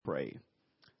pray.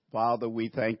 Father, we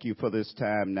thank you for this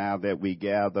time now that we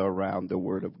gather around the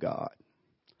Word of God.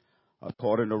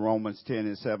 According to Romans 10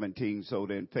 and 17, so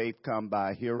then faith come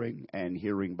by hearing, and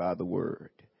hearing by the Word.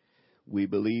 We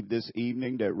believe this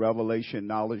evening that revelation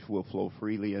knowledge will flow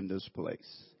freely in this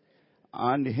place,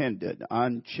 unhindered,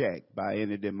 unchecked by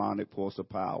any demonic force or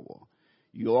power.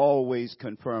 You always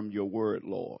confirm your word,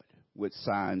 Lord, with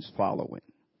signs following.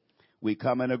 We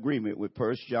come in agreement with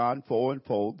 1 John 4 and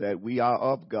 4 that we are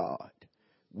of God.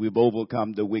 We've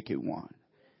overcome the wicked one,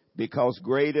 because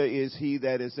greater is he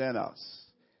that is in us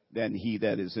than he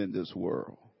that is in this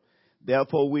world.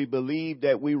 Therefore, we believe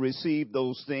that we receive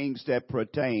those things that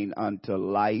pertain unto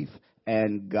life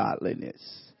and godliness.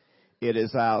 It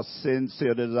is our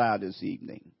sincere desire this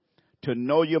evening to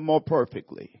know you more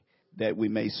perfectly, that we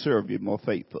may serve you more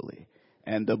faithfully.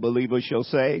 And the believer shall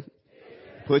say, amen.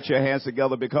 Put your hands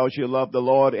together because you love the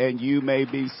Lord, and you may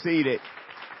be seated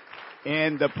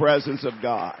in the presence of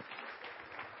God.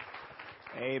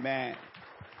 Amen.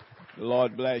 The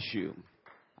Lord bless you.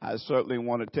 I certainly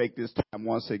want to take this time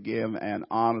once again and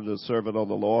honor the servant of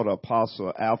the Lord,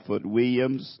 Apostle Alfred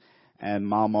Williams and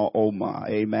Mama Oma.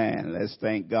 Amen. Let's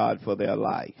thank God for their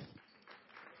life.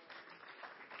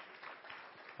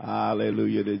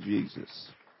 Hallelujah to Jesus.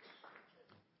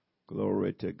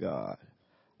 Glory to God.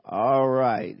 All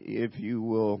right. If you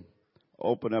will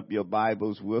open up your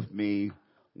Bibles with me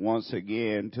once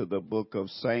again to the book of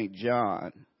St.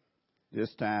 John,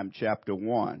 this time chapter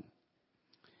 1.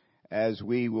 As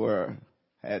we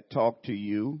had talked to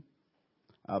you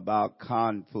about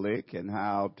conflict and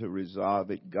how to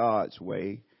resolve it God's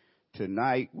way,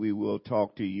 tonight we will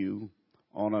talk to you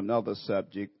on another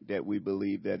subject that we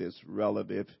believe that is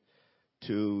relevant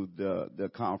to the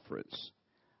conference.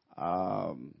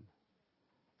 As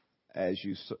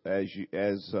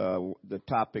the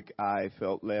topic I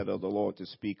felt led of the Lord to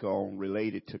speak on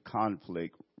related to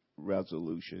conflict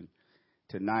resolution.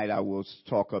 Tonight I will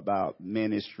talk about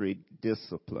ministry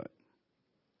discipline.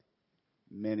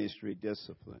 Ministry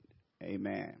discipline.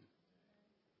 Amen.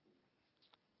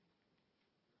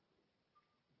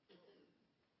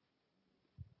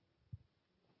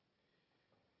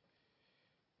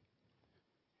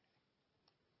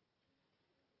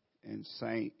 In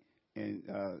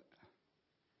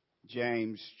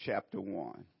James chapter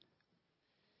 1.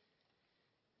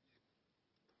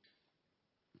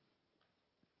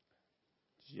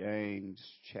 James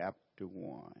chapter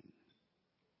 1.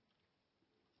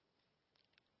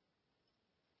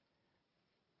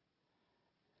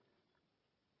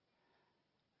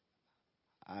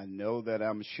 I know that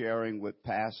I'm sharing with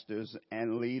pastors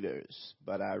and leaders,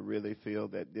 but I really feel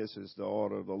that this is the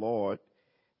order of the Lord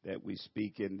that we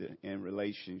speak in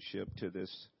relationship to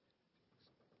this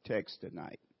text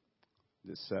tonight,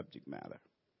 this subject matter.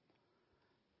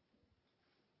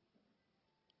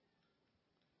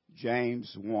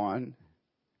 James 1,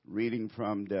 reading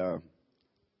from the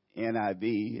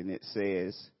NIV, and it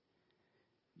says,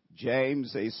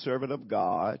 James, a servant of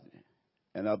God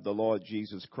and of the Lord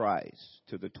Jesus Christ,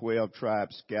 to the 12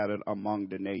 tribes scattered among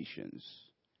the nations,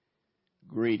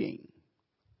 greeting.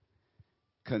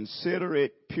 Consider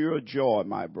it pure joy,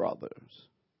 my brothers,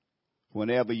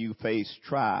 whenever you face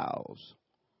trials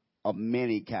of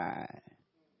many kinds,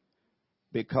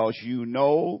 because you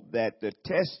know that the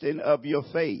testing of your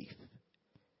faith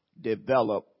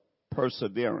develop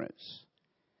perseverance.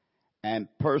 And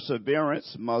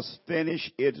perseverance must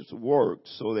finish its work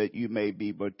so that you may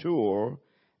be mature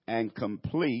and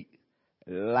complete,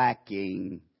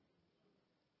 lacking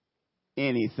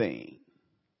anything.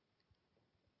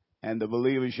 And the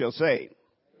believer shall say, amen.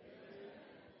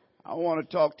 I want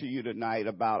to talk to you tonight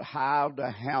about how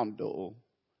to handle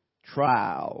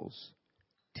trials,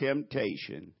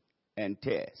 temptation, and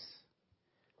tests.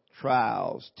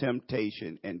 Trials,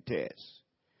 temptation, and tests.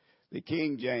 The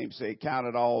King James said, count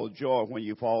it all joy when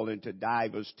you fall into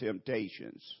divers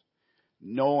temptations,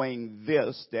 knowing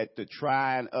this, that the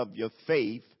trying of your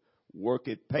faith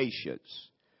worketh patience.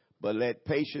 But let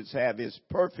patience have its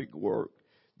perfect work,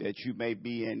 that you may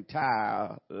be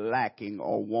entire, lacking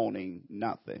or wanting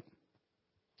nothing.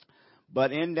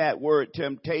 But in that word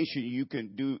temptation, you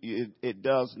can do it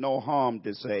does no harm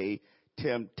to say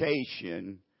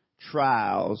temptation,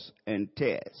 trials, and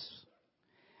tests.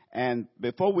 And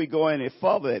before we go any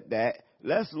further at that,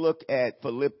 let's look at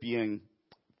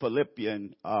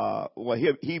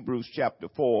Hebrews chapter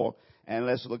 4, and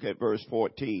let's look at verse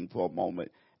 14 for a moment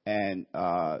and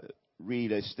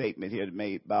read a statement here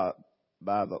made about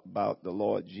the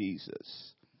Lord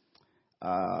Jesus.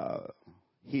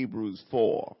 Hebrews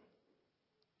 4.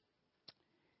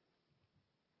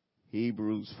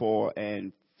 Hebrews 4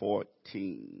 and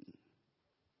 14.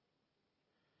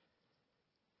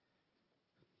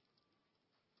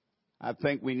 I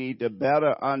think we need to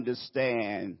better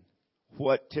understand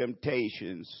what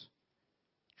temptations,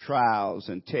 trials,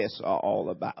 and tests are all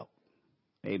about.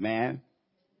 Amen?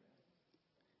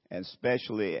 And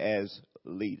especially as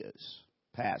leaders,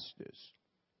 pastors.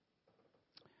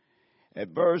 At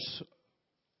verse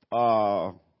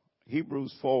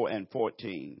Hebrews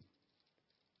 4:14.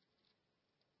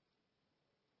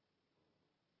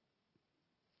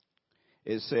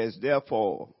 It says,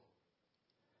 therefore,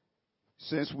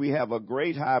 since we have a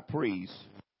great high priest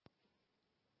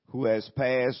who has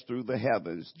passed through the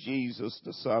heavens, Jesus,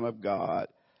 the Son of God,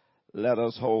 let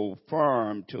us hold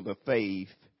firm to the faith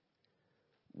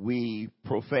we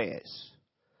profess.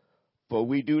 For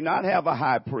we do not have a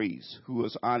high priest who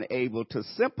is unable to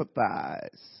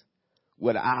sympathize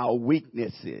with our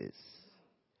weaknesses,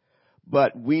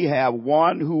 but we have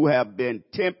one who have been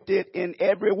tempted in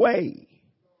every way,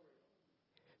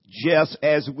 just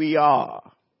as we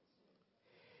are,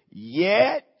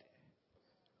 yet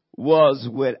was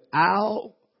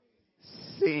without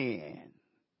sin.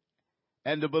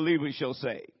 And the believer shall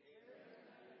say,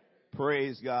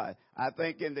 praise God. I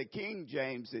think in the King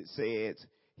James it says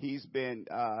he's been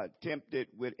tempted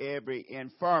with every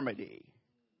infirmity,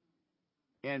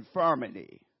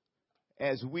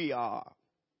 as we are.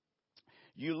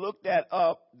 You look that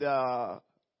up, the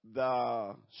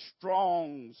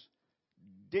Strong's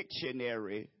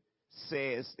dictionary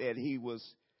says that he was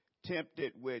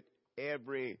tempted with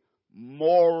every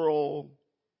moral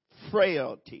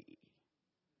frailty.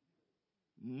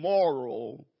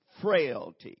 Moral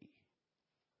frailty.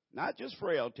 Not just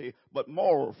frailty, but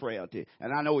moral frailty.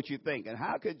 And I know what you're thinking.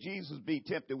 How could Jesus be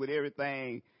tempted with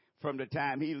everything from the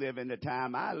time he lived and the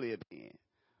time I lived in?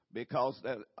 Because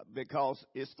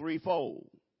it's threefold.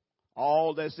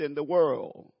 All that's in the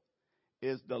world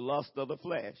is the lust of the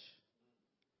flesh,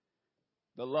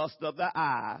 the lust of the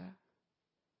eye,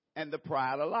 and the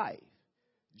pride of life.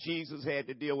 Jesus had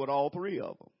to deal with all three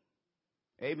of them.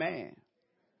 Amen.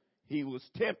 He was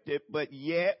tempted, but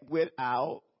yet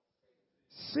without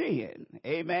sin.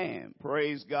 Amen.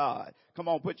 Praise God. Come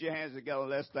on, put your hands together.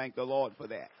 Let's thank the Lord for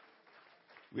that.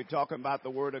 We're talking about the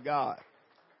Word of God.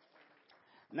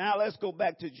 Now let's go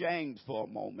back to James for a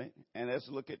moment, and let's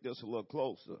look at this a little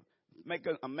closer.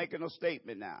 I'm making a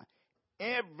statement now.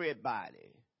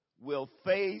 Everybody will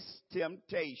face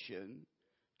temptation,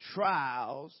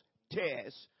 trials,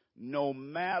 tests, no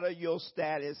matter your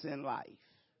status in life.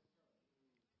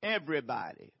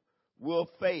 Everybody will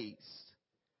face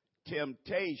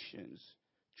temptations,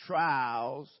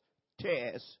 trials,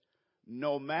 tests,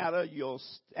 no matter your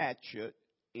stature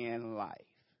in life.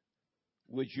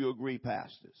 Would you agree,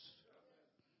 pastors?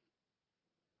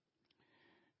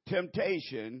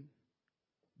 Temptation,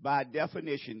 by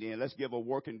definition then, let's give a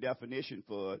working definition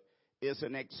for it, is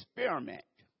an experiment,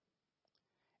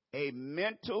 a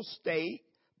mental state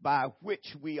by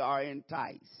which we are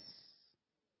enticed.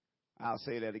 I'll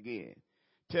say that again.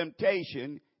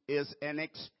 Temptation is an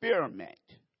experiment,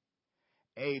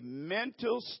 a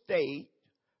mental state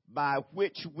by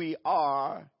which we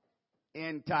are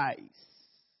enticed.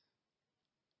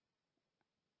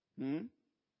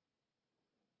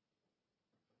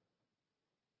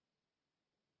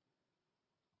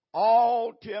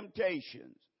 All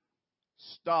temptations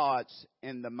starts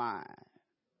in the mind.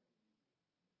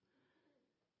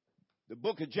 The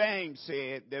book of James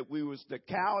said that we was to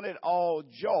count it all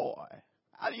joy.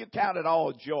 How do you count it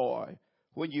all joy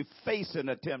when you're facing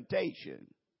a temptation,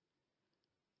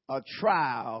 a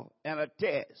trial, and a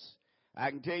test? I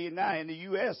can tell you now, in the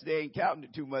U.S., they ain't counting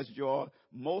it too much joy.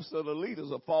 Most of the leaders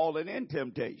are falling in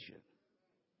temptation.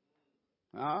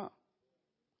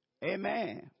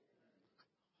 Amen.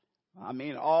 I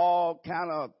mean, all kind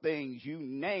of things, you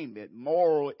name it,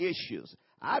 moral issues.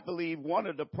 I believe one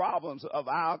of the problems of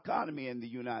our economy in the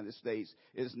United States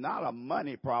is not a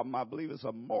money problem. I believe it's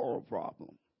a moral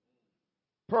problem.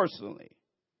 Personally.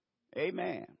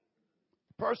 Amen.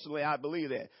 Personally, I believe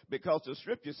that because the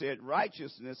scripture said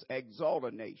righteousness exalt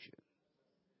a nation.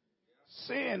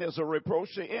 Sin is a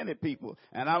reproach to any people,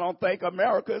 and I don't think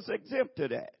America is exempt to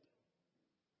that.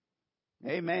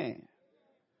 Amen.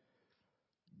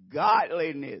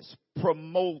 Godliness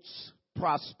promotes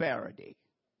prosperity.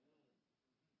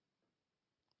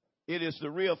 It is the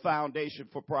real foundation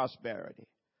for prosperity.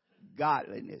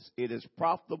 Godliness. It is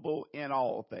profitable in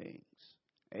all things.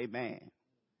 Amen.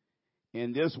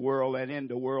 In this world and in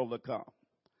the world to come.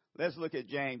 Let's look at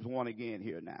James 1 again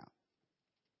here now.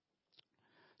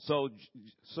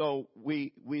 So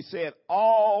we said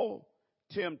all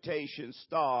temptation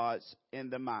starts in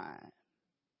the mind.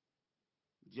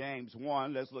 James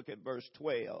 1, let's look at verse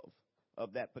 12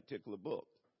 of that particular book.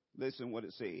 Listen what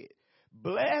it said.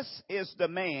 Blessed is the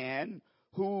man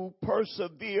who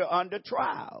persevere under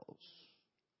trials.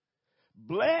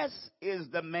 Blessed is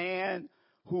the man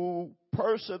who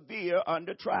persevere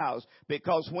under trials,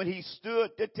 because when he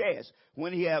stood the test,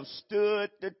 when he have stood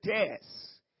the test,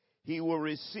 he will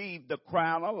receive the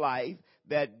crown of life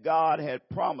that God had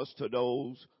promised to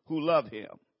those who love him.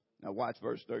 Now watch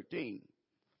verse 13.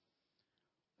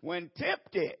 When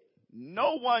tempted,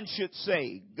 no one should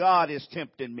say, God is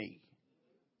tempting me.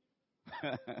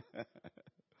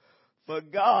 For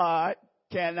God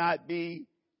cannot be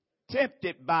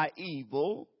tempted by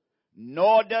evil,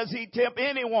 nor does he tempt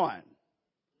anyone.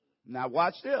 Now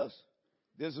watch this.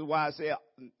 This is why I say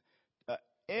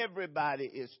everybody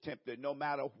is tempted, no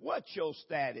matter what your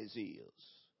status is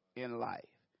in life.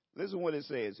 Listen what it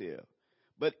says here.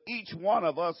 But each one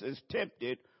of us is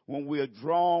tempted when we are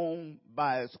drawn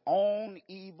by his own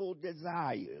evil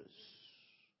desires.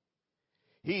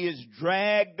 He is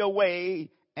dragged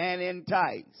away and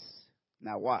enticed.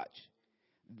 Now watch.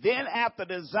 Then after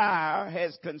desire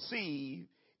has conceived,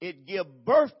 it gives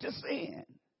birth to sin.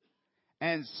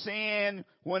 And sin,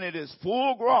 when it is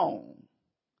full grown,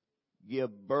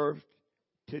 give birth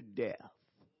to death.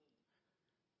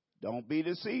 Don't be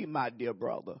deceived, my dear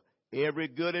brother. Every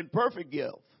good and perfect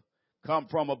gift come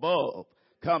from above,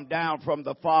 come down from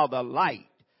the Father light,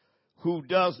 who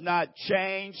does not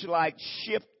change like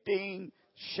shifting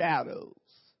shadows.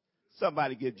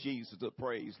 Somebody give Jesus a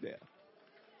praise there.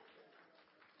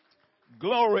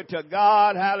 Glory to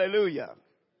God. Hallelujah.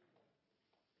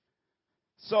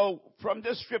 So from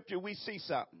this scripture, we see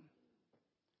something.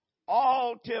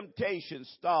 All temptation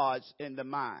starts in the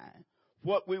mind.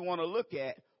 What we want to look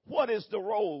at, what is the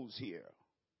roles here?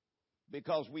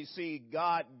 Because we see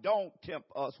God don't tempt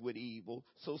us with evil,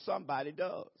 so somebody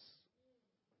does.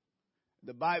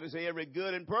 The Bible says every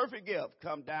good and perfect gift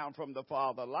come down from the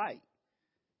Father light,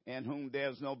 in whom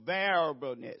there's no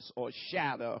variableness or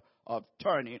shadow of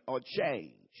turning or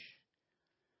change.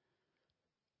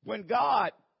 When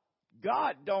God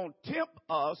don't tempt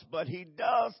us, but he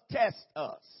does test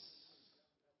us.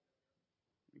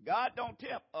 God don't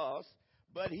tempt us,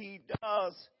 but he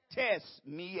does test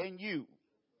me and you.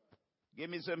 Give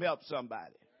me some help,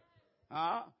 somebody.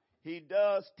 He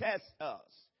does test us.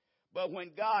 But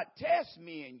when God tests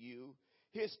me and you,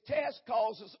 his test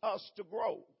causes us to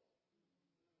grow.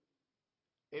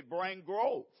 It brings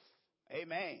growth.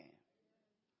 Amen.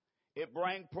 It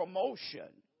brings promotion.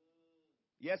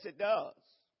 Yes, it does.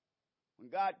 When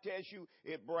God tests you,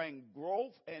 it brings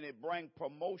growth and it brings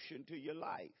promotion to your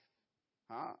life.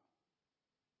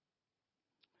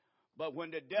 But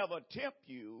when the devil tempts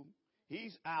you,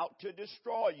 he's out to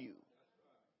destroy you.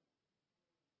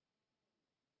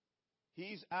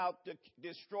 He's out to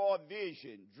destroy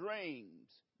vision, dreams,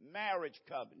 marriage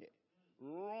covenant,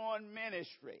 ruin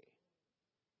ministry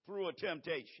through a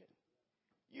temptation.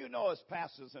 You know, as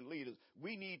pastors and leaders,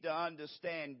 we need to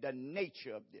understand the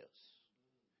nature of this.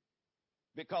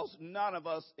 Because none of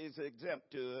us is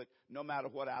exempt to it, no matter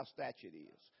what our statute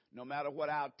is, no matter what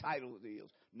our title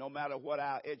is, no matter what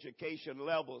our education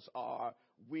levels are.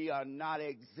 We are not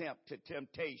exempt to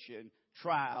temptation,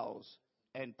 trials,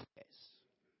 and tests.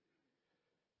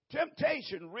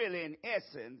 Temptation really, in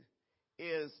essence,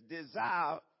 is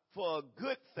desire for a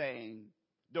good thing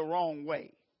the wrong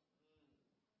way.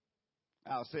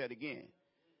 I'll say it again.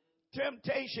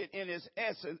 Temptation, in its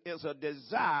essence, is a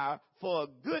desire for a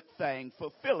good thing,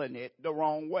 fulfilling it the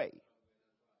wrong way.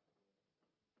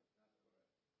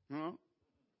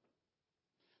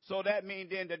 So that means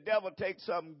then the devil takes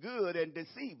something good and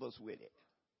deceives us with it.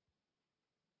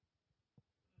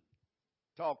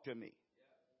 Talk to me.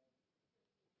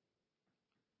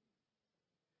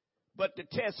 But the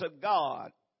test of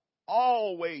God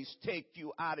always take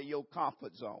you out of your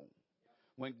comfort zone.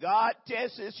 When God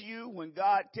tests you, when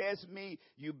God tests me,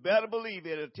 you better believe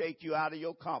it'll take you out of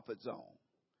your comfort zone.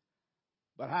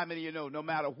 But how many of you know, no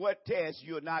matter what test,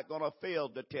 you're not going to fail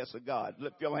the test of God?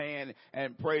 Lift your hand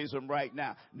and praise him right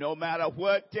now. No matter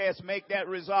what test, make that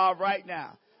resolve right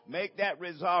now. Make that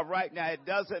resolve right now. It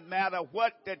doesn't matter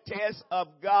what the test of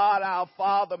God our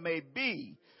Father may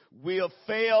be. We'll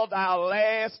fail our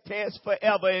last test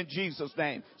forever in Jesus'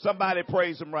 name. Somebody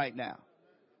praise him right now.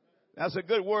 That's a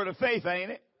good word of faith,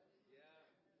 ain't it?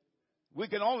 We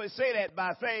can only say that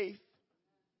by faith.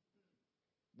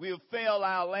 We'll fail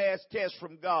our last test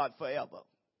from God forever.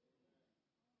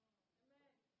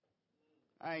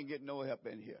 I ain't getting no help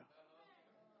in here.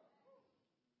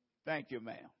 Thank you,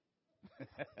 ma'am.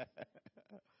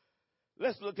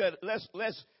 Let's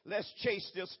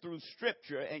chase this through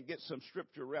Scripture and get some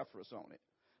Scripture reference on it.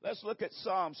 Let's look at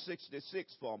Psalm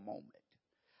 66 for a moment.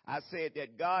 I said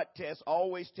that God tests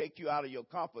always take you out of your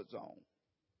comfort zone.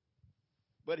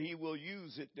 But he will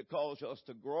use it to cause us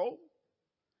to grow.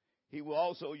 He will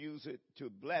also use it to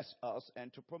bless us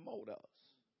and to promote us.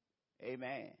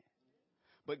 Amen.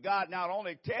 But God not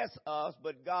only tests us,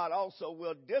 but God also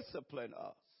will discipline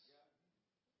us.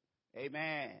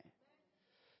 Amen.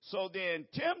 So then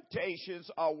temptations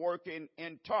are working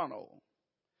internal.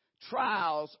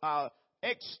 Trials are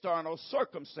external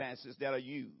circumstances that are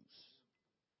used.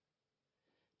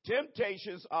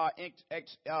 Temptations are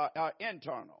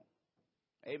internal.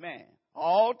 Amen.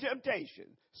 All temptation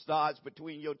starts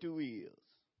between your two ears.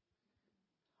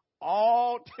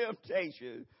 All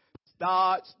temptation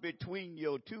starts between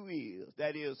your two ears.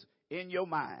 That is, in your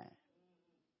mind.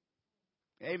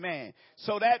 Amen.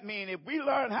 So that means if we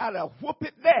learn how to whoop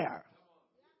it there,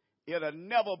 it'll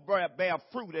never bear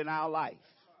fruit in our life.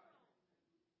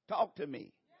 Talk to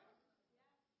me.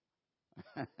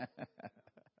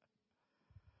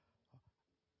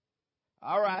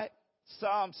 All right.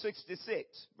 Psalm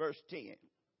 66, verse 10.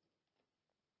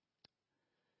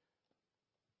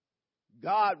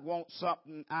 God wants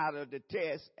something out of the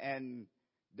test and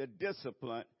the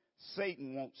discipline.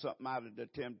 Satan wants something out of the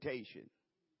temptation.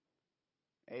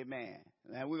 Amen.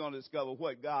 And we're going to discover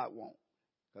what God wants.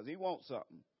 Because he wants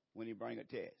something when he brings a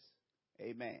test.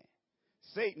 Amen.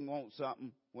 Satan wants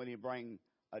something when he brings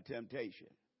a temptation.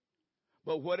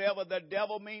 But whatever the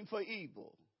devil means for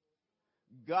evil,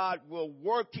 God will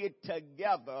work it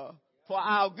together for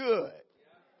our good.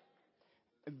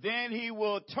 Then he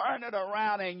will turn it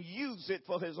around and use it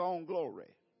for his own glory.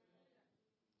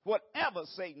 Whatever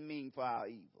Satan means for our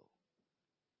evil.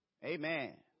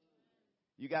 Amen.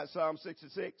 You got Psalm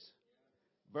 66,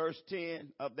 verse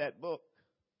 10 of that book.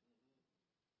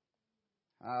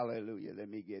 Hallelujah. Let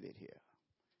me get it here.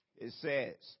 It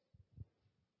says,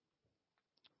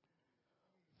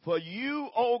 for you,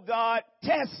 O God,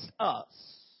 test us.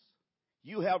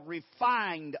 You have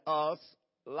refined us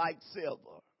like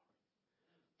silver.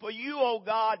 For you, O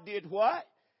God, did what?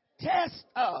 Test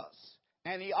us.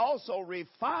 And he also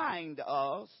refined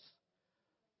us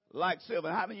like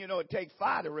silver. How many of you know it takes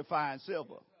fire to refine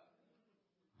silver?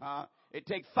 Huh? It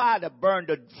takes fire to burn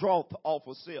the dross off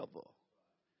of silver,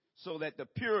 so that the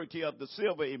purity of the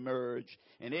silver emerge,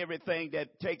 and everything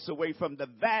that takes away from the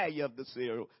value of the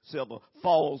silver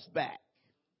falls back.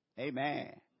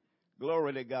 Amen.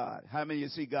 Glory to God. How many of you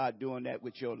see God doing that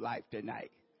with your life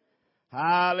tonight?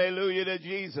 Hallelujah to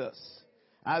Jesus.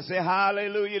 I say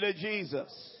hallelujah to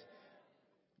Jesus.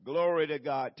 Glory to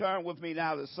God. Turn with me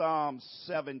now to Psalm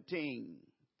 17.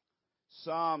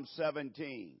 Psalm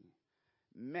 17.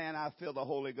 Man, I feel the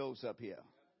Holy Ghost up here.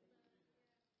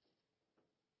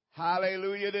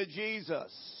 Hallelujah to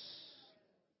Jesus.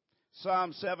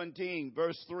 Psalm 17,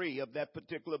 verse 3 of that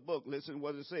particular book. Listen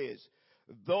what it says.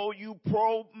 Though you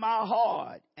probe my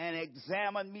heart and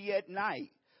examine me at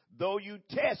night, though you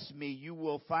test me, you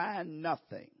will find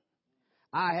nothing.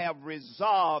 I have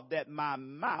resolved that my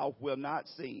mouth will not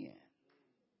sin.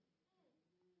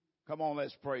 Come on,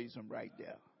 let's praise him right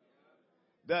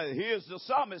there. Here's the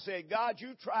psalmist said, God, you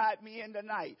tried me in the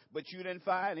night, but you didn't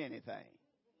find anything.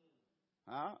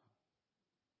 Huh?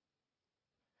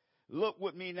 Look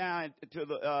with me now to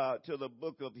the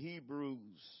book of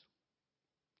Hebrews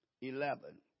 11.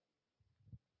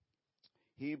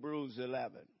 Hebrews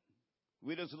 11.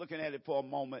 We're just looking at it for a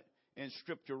moment in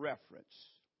scripture reference.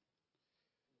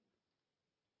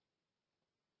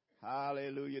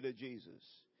 Hallelujah to Jesus.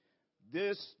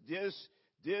 This is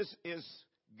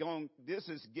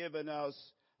giving us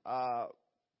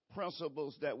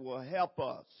principles that will help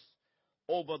us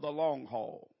over the long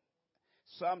haul.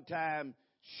 Sometimes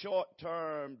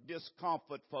short-term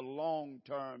discomfort for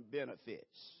long-term benefits.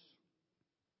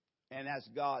 And that's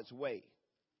God's way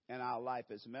in our life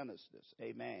as ministers.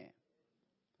 Amen.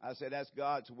 I said that's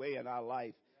God's way in our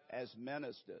life as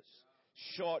ministers.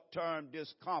 Short-term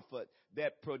discomfort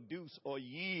that produce or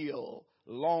yield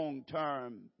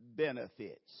long-term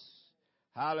benefits.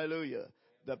 Hallelujah.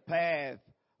 The path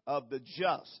of the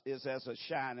just is as a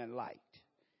shining light.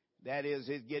 That is,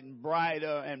 it's getting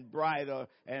brighter and brighter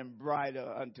and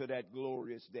brighter until that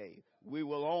glorious day. We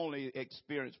will only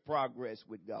experience progress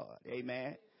with God.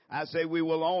 Amen. I say we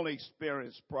will only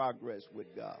experience progress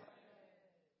with God.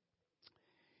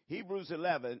 Hebrews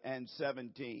 11 and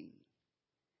 17.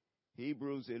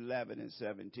 Hebrews 11 and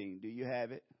 17. Do you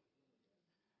have it?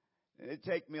 It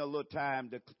takes me a little time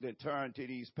to turn to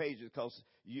these pages because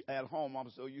at home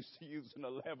I'm so used to using a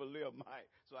lavalier mic.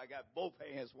 So I got both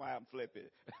hands while I'm flipping.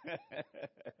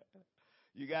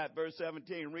 You got verse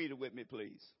 17. Read it with me,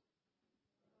 please.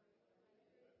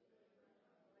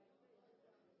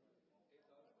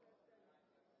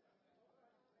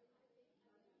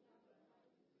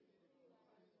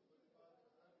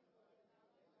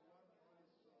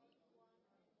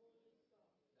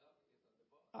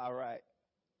 All right.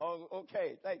 Oh,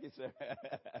 okay. Thank you, sir.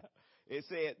 It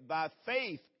said, by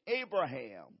faith,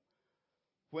 Abraham,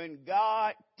 when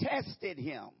God tested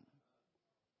him,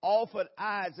 offered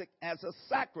Isaac as a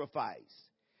sacrifice.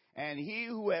 And he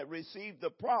who had received the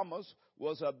promise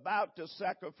was about to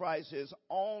sacrifice his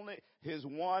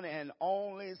one and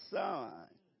only son.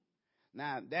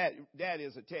 Now, that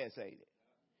is a test, ain't it?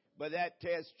 But that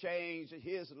test changed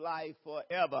his life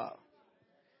forever.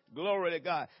 Glory to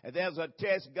God. And there's a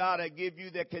test God will give you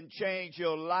that can change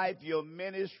your life, your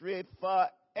ministry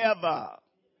forever.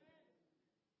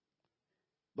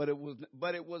 But it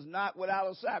was not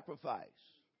without a sacrifice.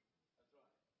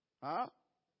 Huh?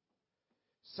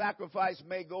 Sacrifice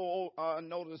may go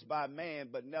unnoticed by man,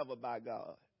 but never by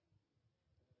God.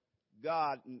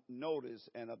 God notice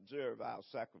and observe our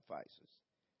sacrifices.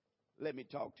 Let me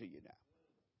talk to you now.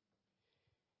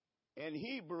 In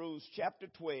Hebrews chapter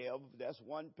 12, that's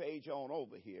one page on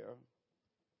over here,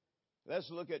 let's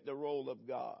look at the role of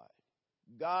God.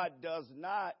 God does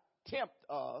not tempt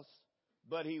us,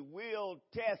 but he will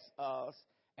test us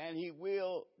and he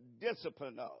will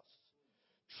discipline us.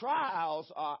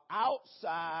 Trials are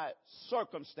outside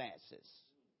circumstances.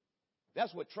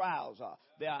 That's what trials are.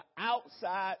 They are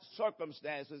outside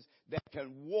circumstances that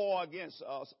can war against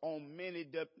us on many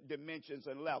dimensions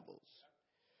and levels.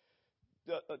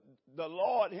 The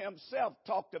Lord himself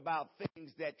talked about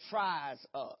things that tries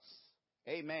us.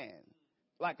 Amen.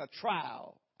 Like a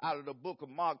trial out of the book of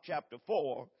Mark chapter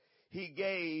 4.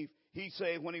 He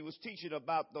said when he was teaching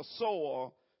about the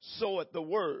sower soweth the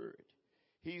word.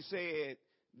 He said,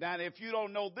 now if you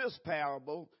don't know this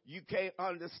parable, you can't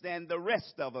understand the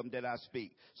rest of them that I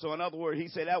speak. So in other words, he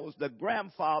said that was the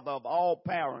grandfather of all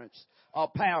parents or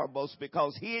parables,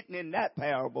 because hidden in that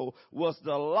parable was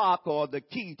the lock or the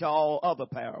key to all other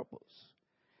parables.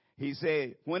 He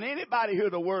said, when anybody hear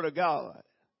the word of God,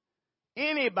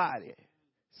 anybody,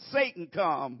 Satan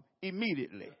come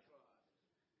immediately.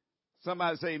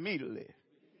 Somebody say immediately.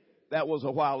 That was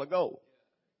a while ago.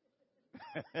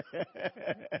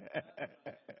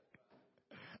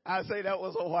 I say that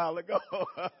was a while ago.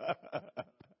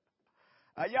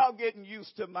 Are y'all getting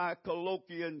used to my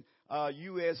colloquial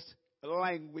U.S.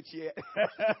 language yet?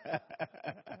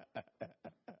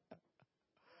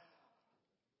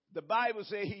 The Bible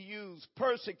says he used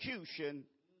persecution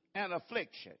and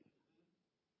affliction.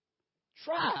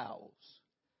 Trials,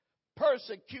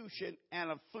 persecution,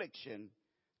 and affliction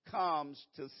comes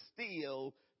to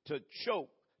steal, to choke,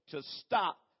 to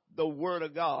stop the word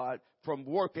of God from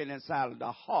working inside of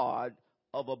the heart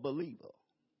of a believer.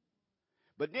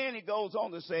 But then he goes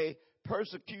on to say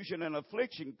persecution and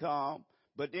affliction come,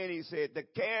 but then he said the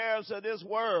cares of this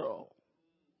world,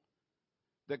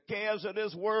 the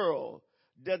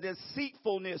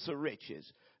deceitfulness of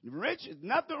riches. Riches,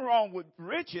 nothing wrong with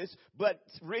riches, but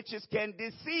riches can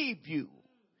deceive you,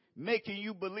 making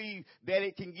you believe that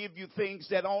it can give you things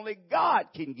that only God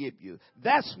can give you.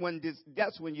 That's when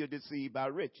you're deceived by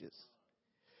riches.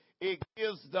 It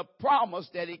gives the promise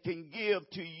that it can give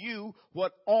to you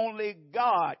what only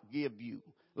God give you.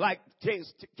 Like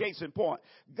case in point,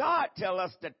 God tell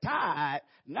us to tithe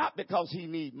not because he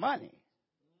need money.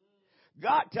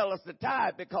 God tell us to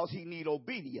tithe because he need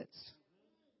obedience.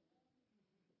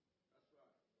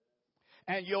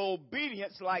 And your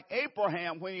obedience, like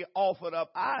Abraham when he offered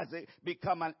up Isaac,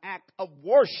 become an act of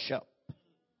worship.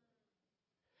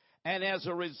 And as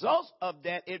a result of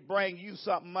that, it bring you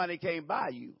something money can't buy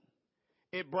you.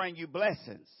 It bring you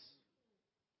blessings.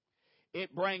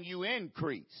 It bring you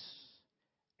increase.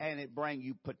 And it bring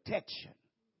you protection.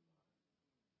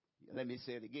 Let me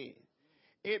say it again.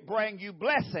 It bring you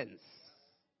blessings.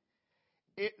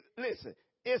 Listen,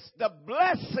 it's the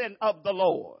blessing of the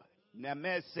Lord that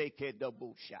makes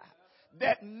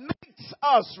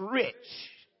us rich,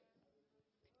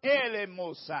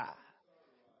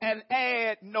 and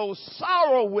add no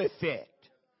sorrow with it.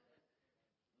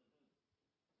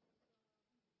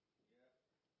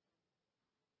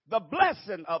 The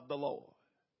blessing of the Lord.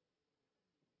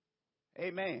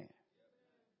 Amen.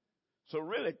 So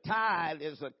really, tithe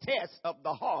is a test of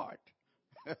the heart.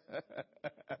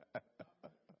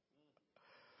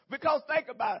 Because think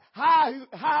about it,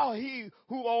 how he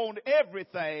who owned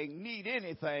everything need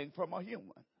anything from a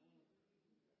human.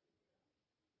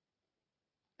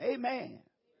 Amen.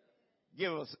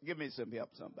 Give me some help,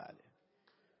 somebody.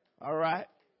 All right.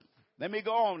 Let me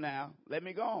go on now.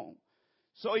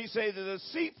 So he says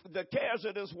the cares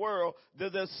of this world, the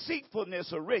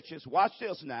deceitfulness of riches, watch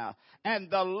this now, and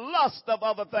the lust of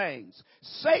other things.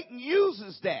 Satan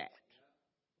uses that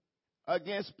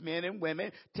against men and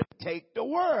women to take the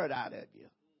word out of you.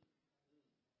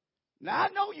 Now, I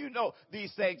know you know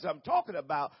these things I'm talking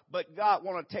about, but God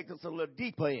want to take us a little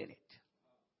deeper in it.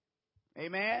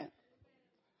 Amen?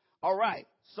 All right.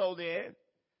 So then,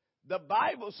 the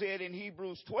Bible said in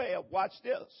Hebrews 12, watch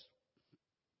this.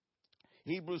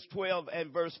 Hebrews 12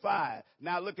 and verse 5.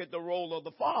 Now look at the role of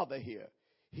the Father here.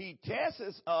 He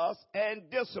tests us and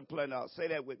disciplines us. Say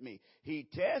that with me. He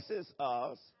tests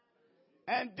us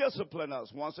and disciplines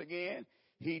us. Once again,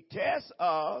 he tests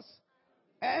us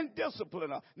and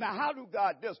disciplines us. Now, how do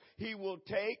God do this? He will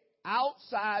take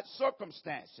outside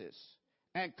circumstances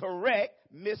and correct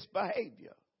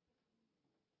misbehavior.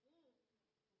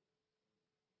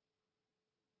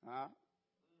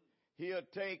 He'll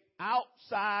take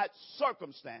outside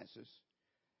circumstances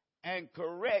and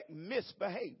correct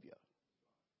misbehavior.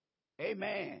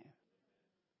 Amen.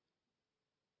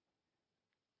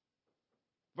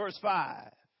 Verse 5,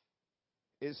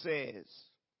 it says,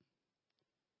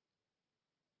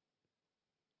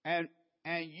 and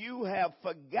you have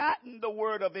forgotten the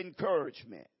word of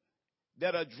encouragement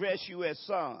that address you as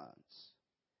sons.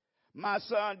 My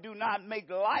son, do not make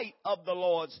light of the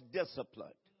Lord's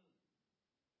discipline.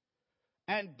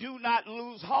 And do not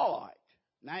lose heart.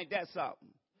 Now, ain't that something?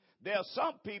 There are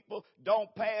some people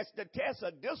don't pass the test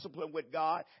of discipline with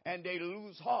God, and they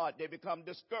lose heart. They become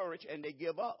discouraged, and they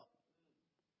give up.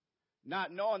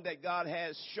 Not knowing that God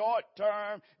has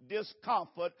short-term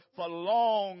discomfort for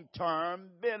long-term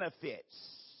benefits.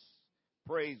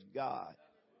 Praise God.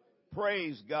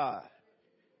 Praise God.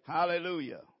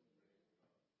 Hallelujah.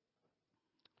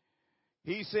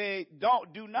 He said,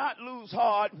 do not lose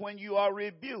heart when you are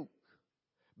rebuked,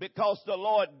 because the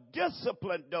Lord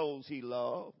disciplined those he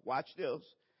loved. Watch this.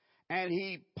 And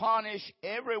he punished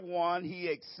everyone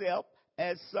he accepts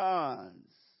as sons,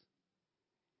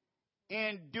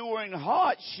 enduring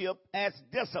hardship as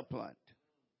disciplined.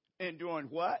 Enduring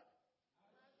what?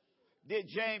 Did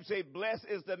James say, blessed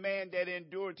is the man that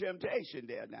endured temptation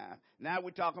there now? Now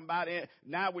we're talking about it.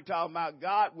 Now we're talking about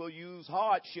God will use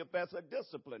hardship as a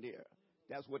discipline here.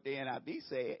 That's what the NIV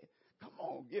said. Come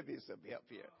on, give me some help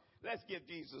here. Let's give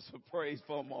Jesus some praise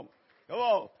for a moment. Come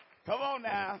on. Come on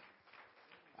now.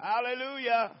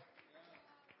 Hallelujah.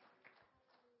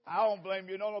 I don't blame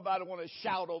you. Nobody want to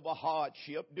shout over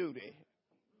hardship, do they?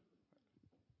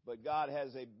 But God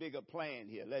has a bigger plan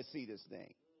here. Let's see this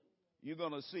thing. You're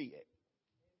going to see it.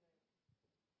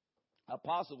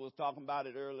 Apostle was talking about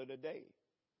it earlier today.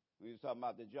 He was talking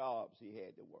about the jobs he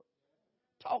had to work.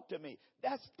 Talk to me.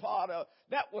 That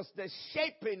was the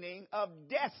shaping of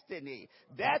destiny.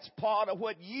 That's part of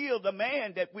what yield the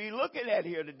man that we're looking at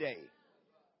here today.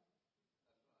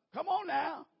 Come on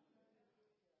now.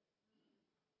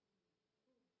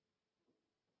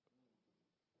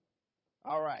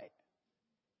 All right.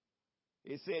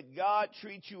 It said God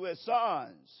treats you as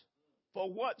sons.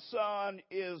 For what son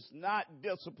is not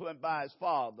disciplined by his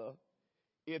father?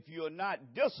 If you're not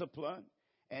disciplined,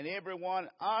 and everyone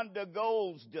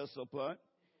undergoes discipline,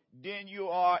 then you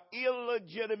are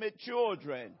illegitimate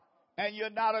children, and you're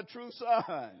not a true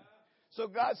son. So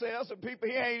God said, there's some people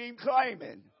he ain't even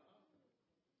claiming.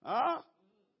 Huh?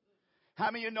 How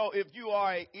many of you know if you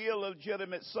are an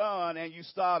illegitimate son and you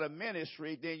start a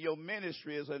ministry, then your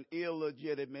ministry is an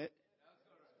illegitimate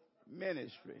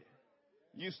ministry?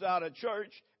 You start a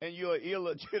church and you're an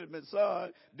illegitimate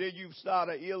son, then you start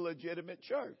an illegitimate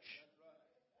church.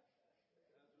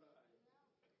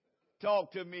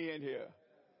 Talk to me in here.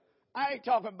 I ain't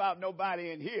talking about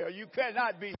nobody in here. You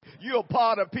cannot be. You're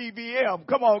part of PBM.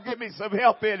 Come on, give me some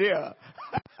help in here.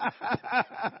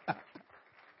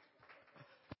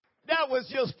 That was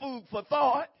just food for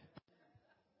thought.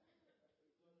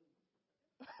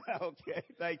 Okay,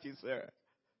 thank you, sir.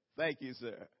 Thank you,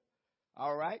 sir.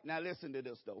 All right, now listen to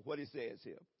this, though, what he says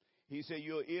here. He said,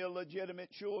 you're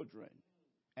illegitimate children,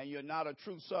 and you're not a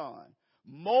true son.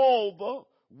 Moreover,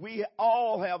 we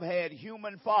all have had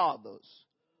human fathers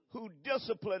who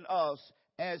disciplined us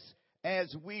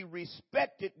as we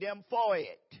respected them for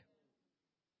it.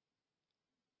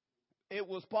 It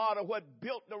was part of what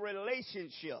built the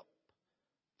relationship.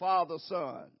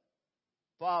 Father-son,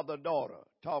 father-daughter.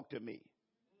 Talk to me.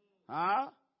 Huh?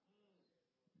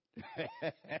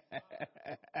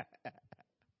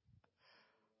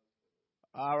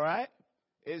 All right.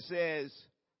 It says,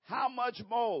 how much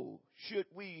more should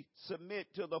we submit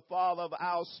to the Father of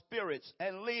our spirits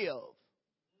and live?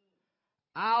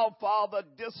 Our Father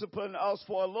disciplined us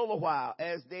for a little while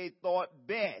as they thought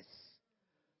best.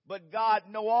 But God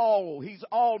knows all. He's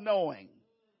all-knowing.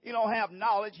 He don't have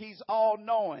knowledge. He's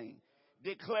all-knowing,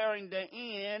 declaring the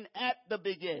end at the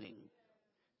beginning.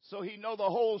 So he know the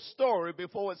whole story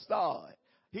before it started.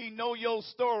 He know your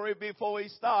story before he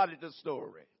started the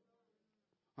story.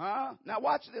 Huh? Now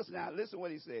watch this now. Listen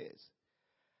what he says.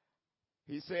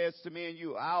 He says to me and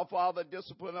you, our Father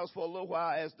disciplined us for a little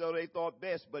while as though they thought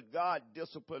best, but God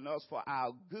disciplined us for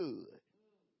our good,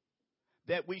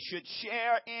 that we should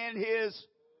share in his.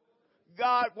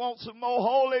 God wants some more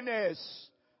holiness.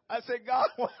 I said, God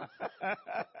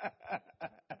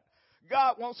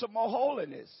wants some more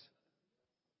holiness.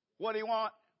 What do he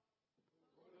want?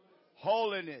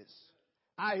 Holiness.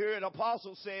 I heard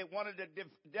Apostle say one of the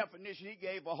definitions he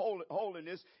gave of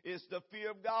holiness is the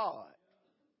fear of God.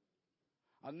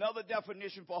 Another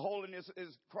definition for holiness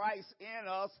is Christ in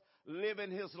us,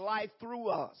 living his life through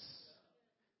us.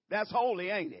 That's holy,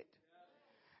 ain't it?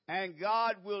 And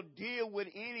God will deal with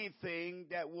anything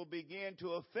that will begin to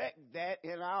affect that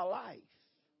in our life.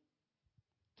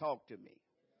 Talk to me.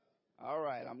 All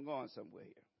right, I'm going somewhere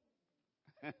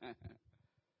here.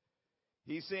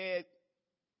 He said,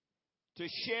 to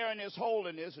share in his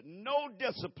holiness, no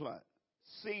discipline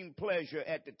seemed pleasure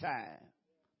at the time,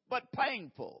 but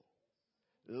painful.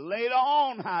 Later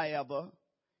on, however,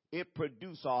 it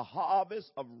produced a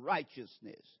harvest of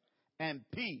righteousness and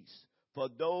peace for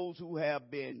those who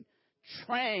have been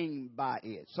trained by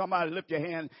it. Somebody lift your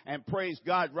hand and praise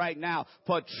God right now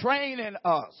for training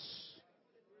us.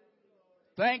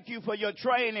 Thank you for your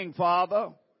training, Father.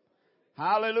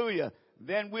 Hallelujah.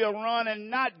 Then we'll run and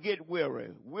not get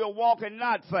weary. We'll walk and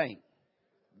not faint.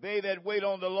 They that wait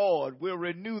on the Lord will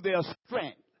renew their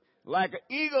strength. Like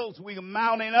eagles, we're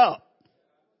mounting up.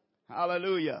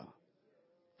 Hallelujah.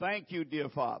 Thank you, dear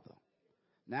Father.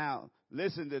 Now,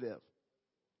 listen to this.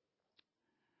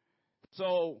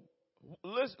 So,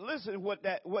 listen what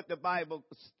the Bible,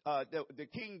 the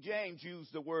King James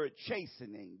used the word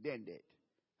chastening, didn't it?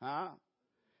 Huh?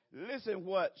 Listen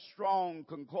what Strong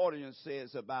Concordance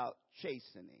says about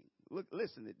chastening.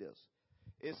 Listen to this.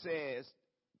 It says,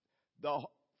 the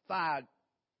fire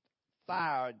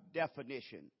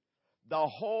definition, the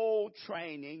whole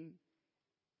training.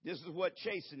 This is what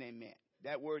chastening meant.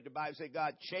 That word, the Bible says,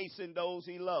 God chastened those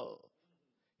he loved.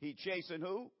 He chastened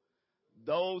who?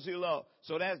 Those he loved.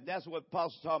 So that's what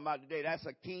Apostle's talking about today. That's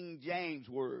a King James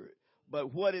word.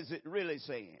 But what is it really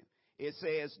saying? It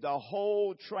says the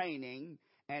whole training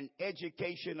and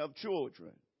education of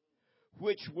children,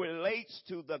 which relates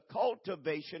to the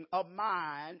cultivation of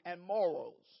mind and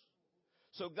morals.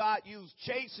 So God used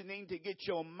chastening to get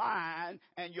your mind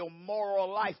and your moral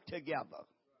life together.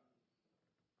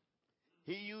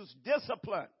 He used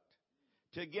discipline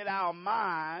to get our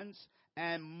minds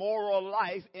and moral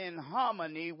life in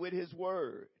harmony with his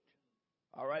word.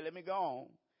 All right, let me go on.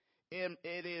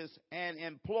 It is and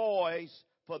employs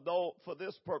for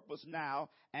this purpose now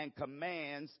and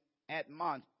commands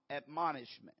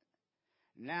admonishment.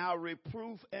 Now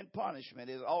reproof and punishment.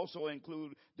 It also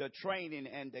include the training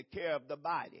and the care of the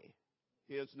body.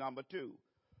 Here's number 2.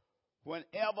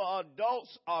 Whenever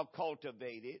adults are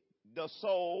cultivated, the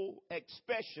soul,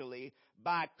 especially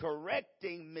by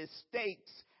correcting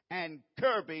mistakes and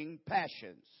curbing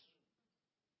passions.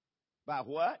 By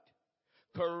what?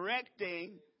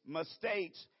 Correcting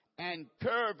mistakes and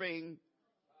curbing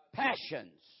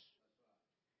passions.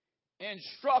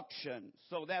 Instruction.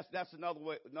 So that's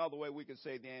another way we can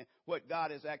say then what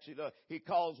God has actually done. He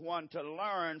calls one to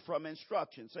learn from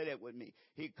instruction. Say that with me.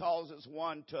 He causes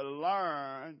one to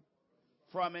learn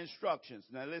from instructions.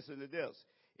 Now listen to this.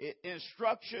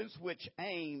 Instructions which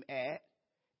aim at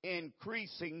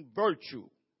increasing virtue,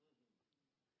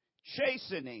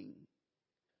 chastening,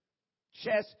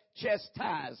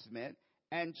 chastisement,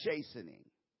 and chastening.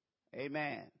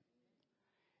 Amen.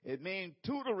 It means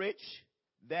tutorage,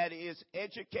 that is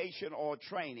education or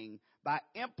training, by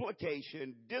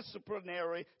implication,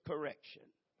 disciplinary correction.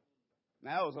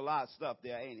 Now, that was a lot of stuff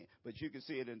there, ain't it? But you can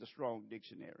see it in the Strong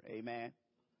Dictionary. Amen.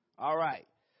 All right.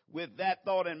 With that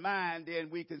thought in mind, then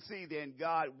we can see then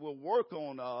God will work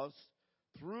on us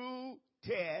through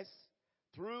tests,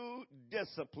 through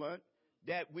discipline,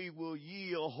 that we will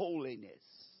yield holiness.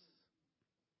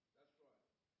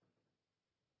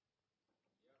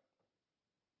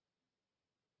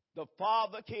 The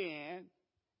Father can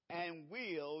and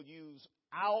will use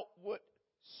outward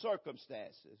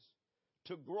circumstances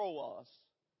to grow us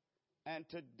and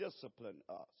to discipline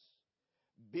us,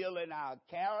 building our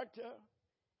character,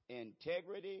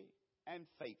 integrity, and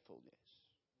faithfulness.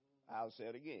 I'll say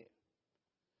it again.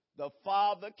 The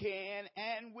Father can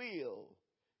and will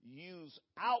use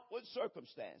outward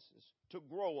circumstances to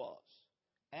grow us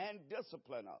and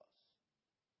discipline us,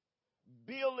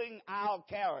 building our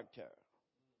character,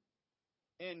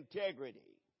 integrity,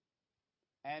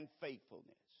 and faithfulness.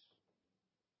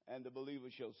 And the believer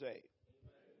shall say,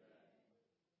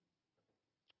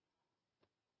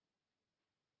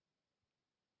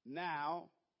 Now,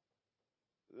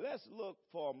 let's look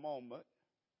for a moment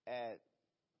at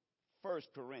 1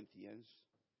 Corinthians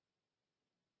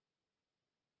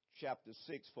chapter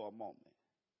 6 for a moment.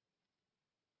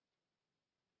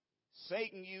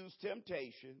 Satan used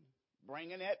temptation,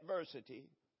 bringing adversity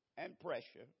and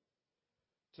pressure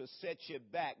to set you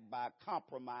back by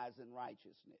compromising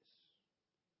righteousness.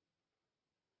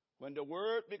 When the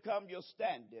word become your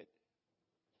standard,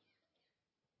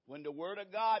 when the word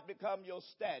of God become your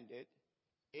standard,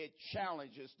 it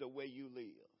challenges the way you live.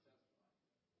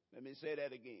 Let me say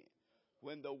that again.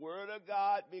 When the word of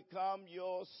God become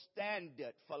your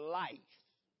standard for life,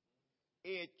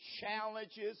 it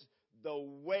challenges the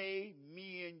way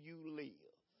me and you live.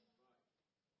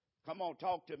 Come on,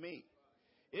 talk to me.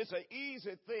 It's an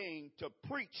easy thing to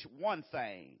preach one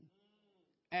thing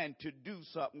and to do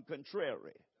something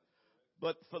contrary.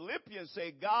 But Philippians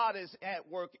say God is at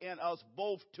work in us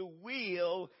both to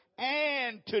will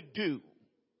and to do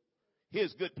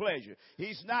his good pleasure.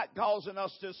 He's not causing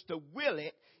us just to will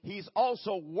it. He's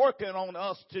also working on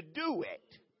us to do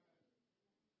it.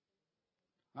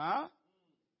 Huh?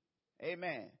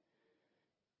 Amen.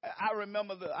 I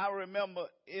remember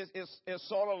it's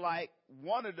sort of like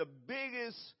one of the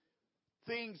biggest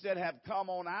things that have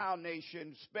come on our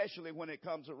nation, especially when it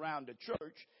comes around the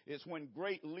church, is when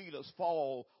great leaders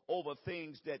fall over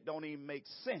things that don't even make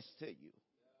sense to you.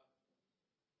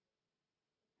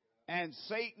 And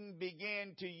Satan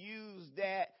began to use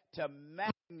that to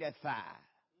magnify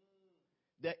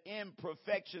the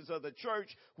imperfections of the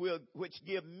church, which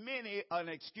give many an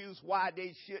excuse why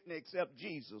they shouldn't accept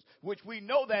Jesus, which we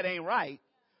know that ain't right,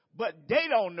 but they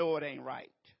don't know it ain't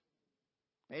right.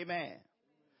 Amen.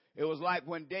 It was like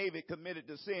when David committed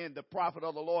the sin, the prophet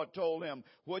of the Lord told him,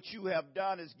 what you have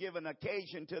done is given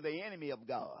occasion to the enemy of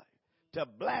God to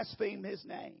blaspheme his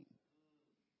name.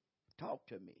 Talk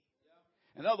to me.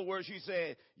 In other words, he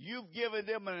said, you've given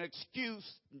them an excuse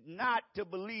not to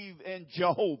believe in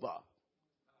Jehovah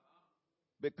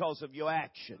because of your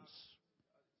actions.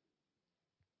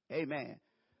 Amen.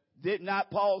 Did not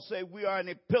Paul say we are an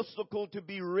epistle to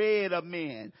be read of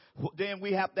men? Then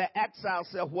we have to ask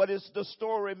ourselves, what is the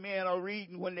story men are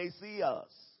reading when they see us?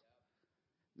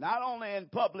 Not only in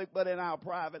public, but in our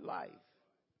private life.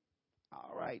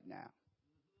 All right now.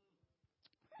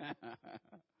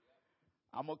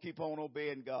 I'm going to keep on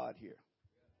obeying God here.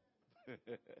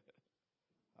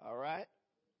 All right.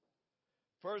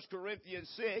 1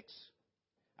 Corinthians 6.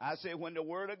 I say when the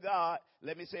word of God,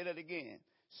 let me say that again.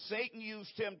 Satan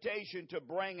used temptation to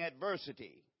bring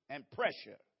adversity and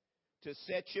pressure to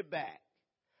set you back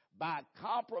by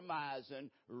compromising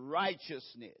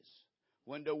righteousness.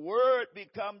 When the word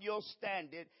become your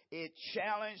standard, it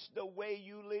challenged the way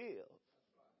you live.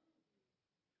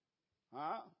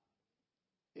 Huh?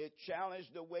 It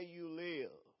challenged the way you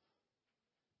live.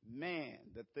 Man,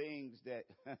 the things that,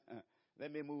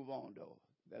 let me move on though,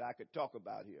 that I could talk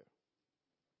about here.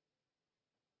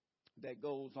 That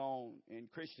goes on in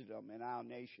Christendom in our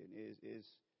nation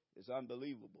is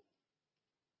unbelievable.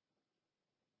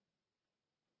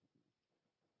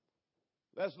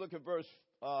 Let's look at verse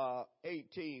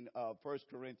 18 of 1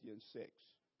 Corinthians 6.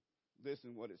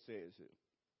 Listen what it says here.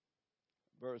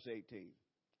 Verse 18.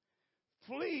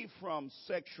 Flee from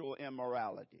sexual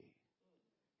immorality,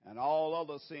 and all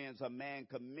other sins a man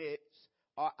commits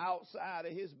are outside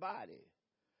of his body.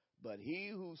 But he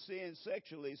who sins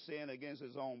sexually sins against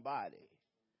his own body.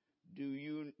 Do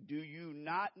you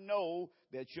not know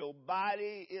that your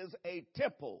body is a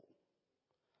temple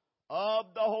of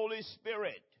the Holy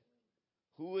Spirit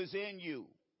who is in you,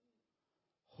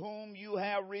 whom you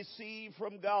have received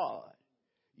from God?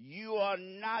 You are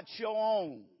not your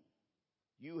own.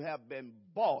 You have been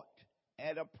bought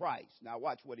at a price. Now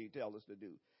watch what he tells us to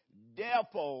do.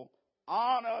 Therefore,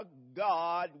 honor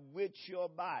God with your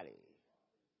body.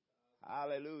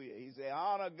 Hallelujah. He said,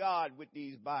 honor God with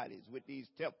these bodies, with these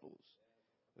temples.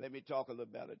 Let me talk a little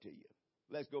better to you.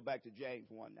 Let's go back to James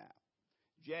 1 now.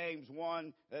 James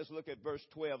 1, let's look at verse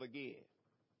 12 again.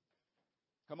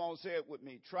 Come on, say it with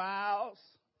me. Trials,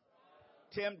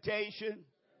 temptation,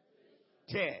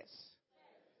 tests.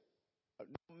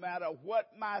 No matter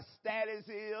what my status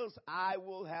is, I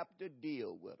will have to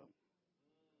deal with them.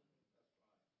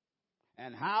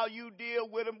 And how you deal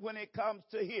with them when it comes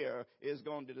to here is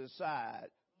going to decide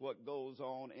what goes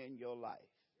on in your life.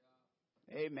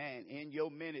 Amen. In your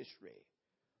ministry.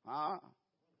 Huh?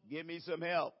 Give me some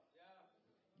help.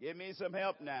 Give me some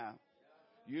help now.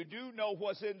 You do know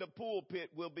what's in the pulpit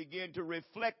will begin to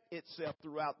reflect itself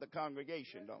throughout the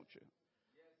congregation, don't you?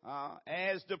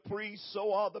 As the priest,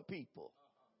 so are the people.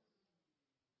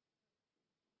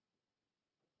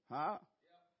 Huh?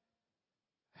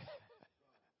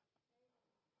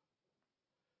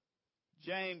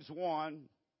 James 1.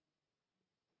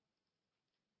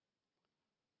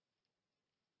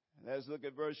 Let's look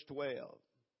at verse 12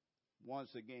 once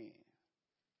again.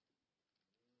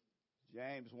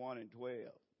 James 1 and 12.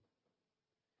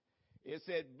 It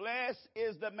said, blessed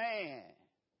is the man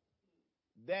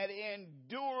that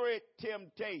endureth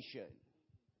temptation,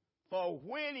 for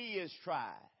when he is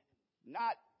tried,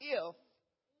 not if,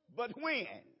 but when.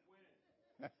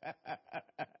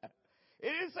 It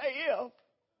didn't say if.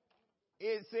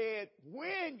 It said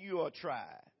when you are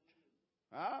tried.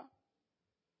 Huh?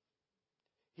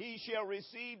 He shall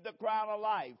receive the crown of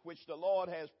life, which the Lord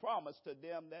has promised to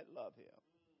them that love him.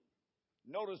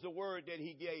 Notice the word that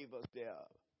he gave us there.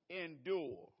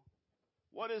 Endure.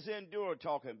 What is endure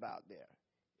talking about there?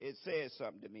 It says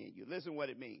something to me and you. Listen what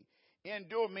it means.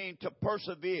 Endure means to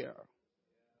persevere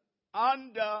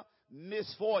under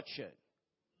misfortune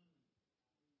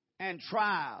and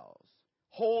trials,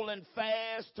 holding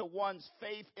fast to one's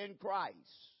faith in Christ.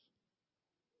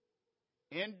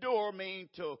 Endure means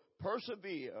to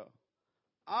persevere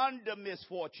under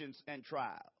misfortunes and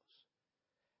trials,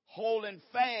 holding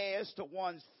fast to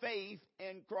one's faith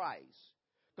in Christ.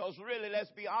 Because really,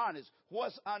 let's be honest,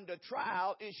 what's under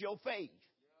trial is your faith.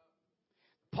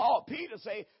 Peter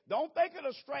say, don't think of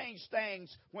the strange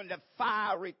things when the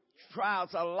fiery trials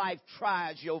of life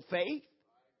tries your faith.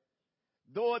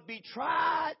 Though it be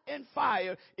tried in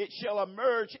fire, it shall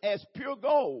emerge as pure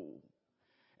gold.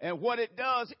 And what it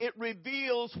does, it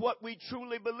reveals what we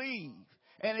truly believe.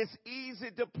 And it's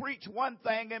easy to preach one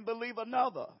thing and believe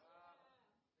another.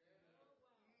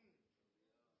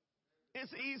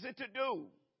 It's easy to do.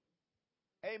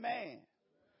 Amen.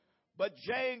 But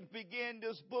James began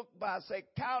this book by saying,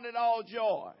 count it all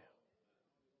joy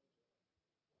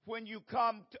when you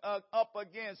come up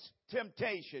against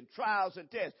temptation, trials, and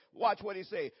tests. Watch what he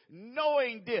says.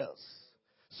 Knowing this.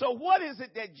 So what is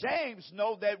it that James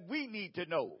knows that we need to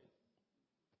know?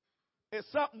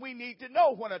 It's something we need to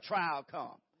know when a trial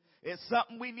comes. It's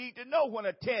something we need to know when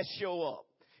a test show up.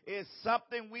 It's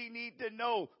something we need to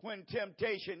know when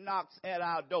temptation knocks at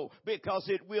our door, because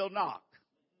it will knock.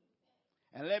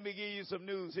 And let me give you some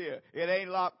news here. It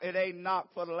ain't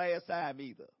knocked for the last time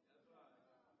either.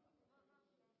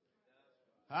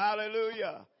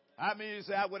 Hallelujah. I mean, you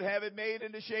say, I would have it made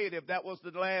in the shade if that was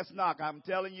the last knock. I'm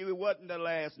telling you, it wasn't the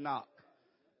last knock.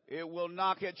 It will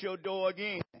knock at your door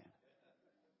again.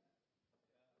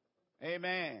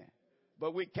 Amen.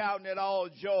 But we count it all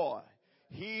joy.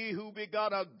 He who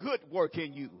begot a good work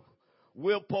in you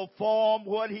will perform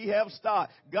what he have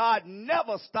started. God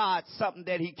never starts something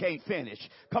that he can't finish.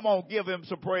 Come on, give him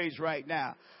some praise right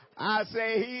now. I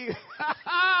say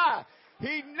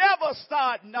he never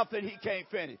start nothing he can't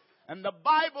finish. And the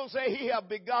Bible say he have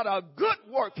begun a good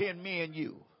work in me and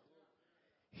you.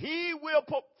 He will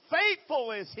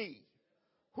faithful is he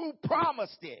who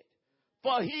promised it,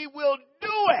 for he will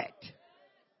do it.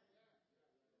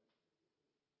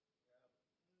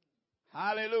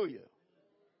 Hallelujah.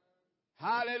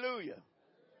 Hallelujah.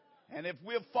 And if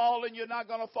we're falling, you're not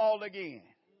going to fall again.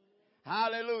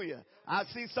 Hallelujah. I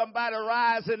see somebody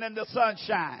rising in the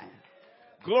sunshine.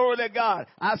 Glory to God.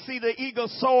 I see the eagle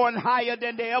soaring higher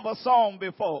than they ever soared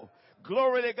before.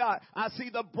 Glory to God. I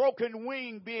see the broken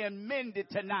wing being mended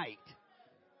tonight.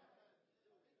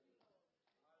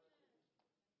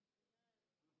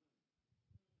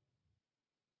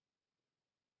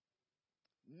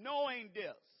 Knowing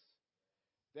this,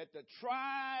 that the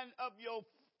trying of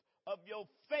your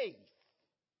faith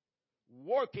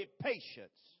worketh patience.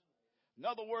 In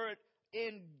other words,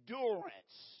 endurance.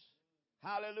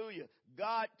 Hallelujah.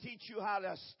 God teach you how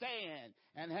to stand,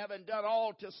 and having done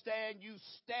all to stand, you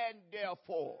stand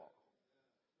therefore.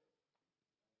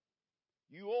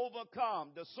 You overcome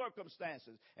the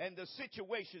circumstances and the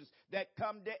situations that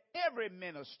come to every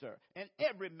minister and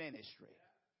every ministry.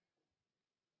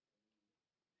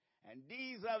 And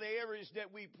these are the areas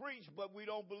that we preach, but we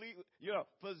don't believe.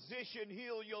 Physician,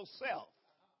 heal yourself.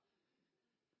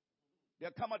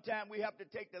 There'll come a time we have to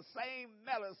take the same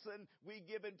medicine we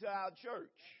give into our church,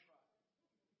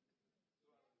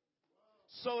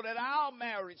 so that our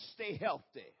marriage stay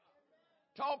healthy.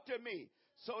 Talk to me.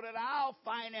 So that our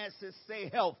finances stay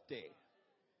healthy.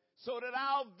 So that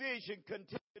our vision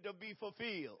continue to be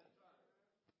fulfilled.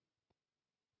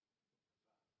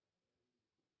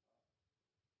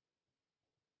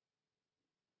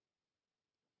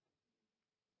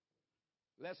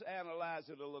 Let's analyze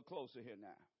it a little closer here now.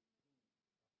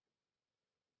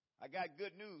 I got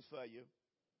good news for you.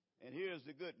 And here's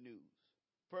the good news.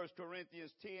 1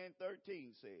 Corinthians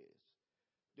 10:13 says,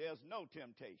 there's no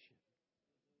temptation,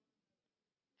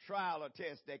 trial or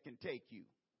test that can take you,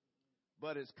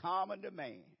 but it's common to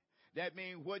man. That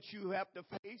means what you have to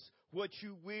face, what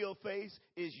you will face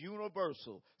is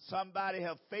universal. Somebody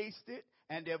have faced it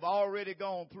and they've already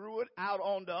gone through it out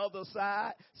on the other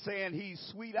side saying, he's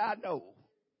sweet, I know.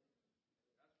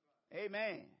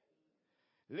 Amen.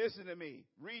 Listen to me.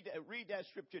 Read that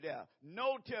scripture there.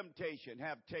 No temptation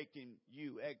have taken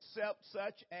you except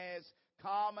such as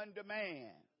common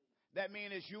demand. That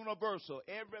means it's universal.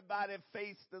 Everybody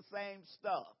face the same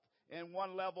stuff in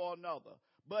one level or another.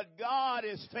 But God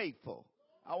is faithful.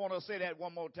 I want to say that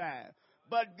one more time.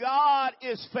 But God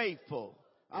is faithful.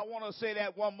 I want to say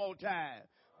that one more time.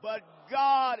 But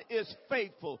God is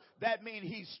faithful. That means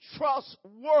he's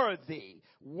trustworthy.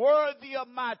 Worthy of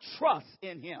my trust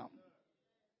in him.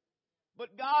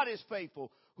 But God is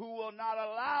faithful, who will not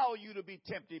allow you to be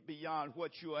tempted beyond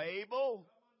what you are able.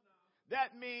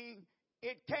 That means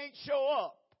it can't show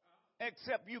up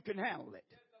except you can handle it.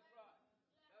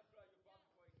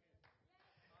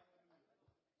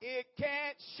 It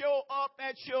can't show up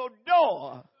at your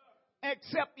door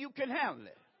except you can handle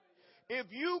it. If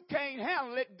you can't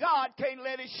handle it, God can't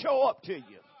let it show up to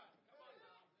you.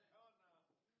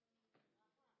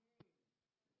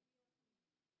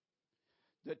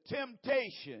 The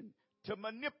temptation to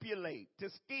manipulate, to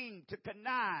scheme, to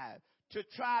connive, to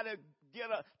try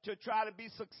to be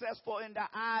successful in the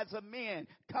eyes of men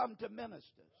come to ministers.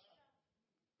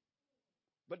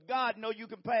 But God knows you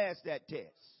can pass that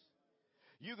test.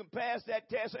 You can pass that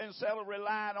test instead of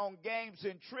relying on games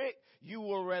and trick. You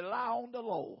will rely on the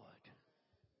Lord.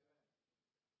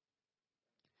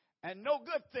 And no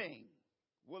good thing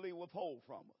will he withhold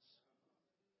from us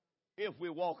if we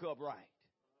walk upright.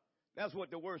 That's what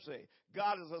the word says.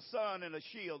 God is a sun and a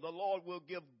shield. The Lord will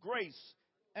give grace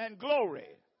and glory.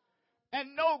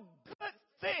 And no good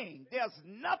thing, there's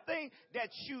nothing that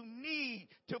you need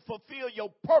to fulfill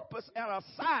your purpose and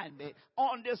assignment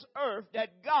on this earth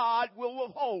that God will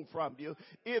withhold from you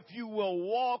if you will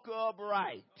walk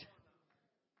upright.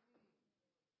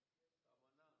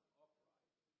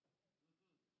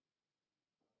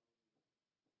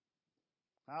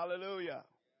 Hallelujah.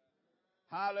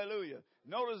 Hallelujah.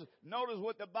 Notice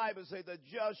what the Bible says. The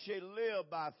just shall live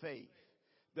by faith.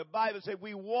 The Bible says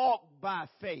we walk by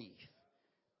faith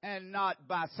and not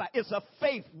by sight. It's a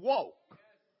faith walk.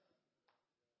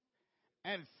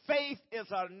 And faith is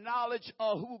a knowledge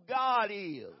of who God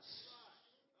is.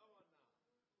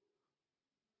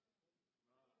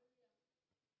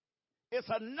 It's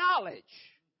a knowledge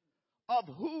of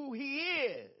who he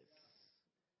is.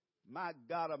 My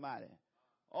God Almighty.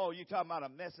 Oh, you're talking about a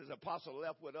message Apostle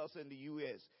left with us in the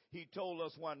U.S. He told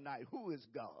us one night, who is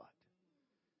God?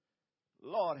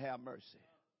 Lord have mercy.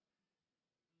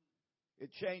 It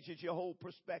changes your whole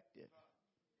perspective.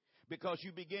 Because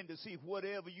you begin to see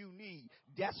whatever you need,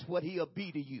 that's what he'll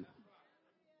be to you.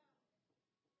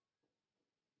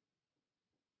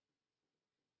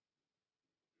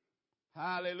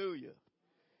 Hallelujah.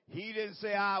 He didn't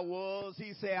say I was.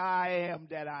 He said I am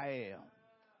that I am.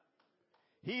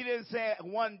 He didn't say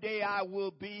one day I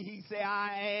will be. He said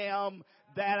I am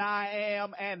that I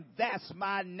am, and that's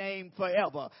my name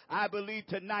forever. I believe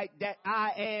tonight that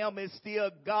I am is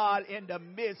still God in the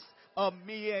midst of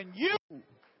me and you.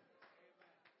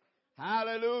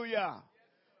 Hallelujah.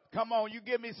 Come on, you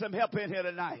give me some help in here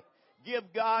tonight. Give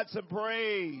God some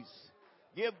praise.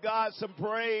 Give God some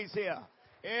praise here.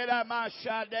 Era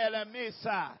mashadela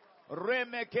misa.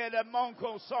 Remeke de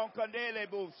monko sonkandele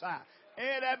busa.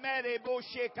 Era mere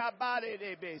boshe kabare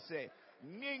de bese.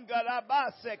 Ningala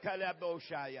base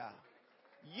kalaboshaya.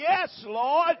 Yes,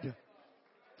 Lord.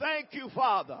 Thank you,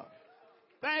 Father.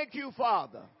 Thank you,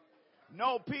 Father.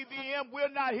 No, PBM, we're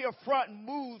not here fronting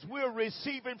moves. We're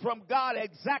receiving from God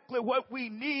exactly what we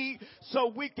need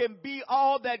so we can be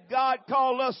all that God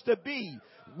called us to be.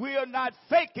 We're not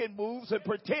faking moves and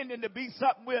pretending to be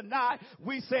something we're not.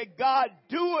 We say, God,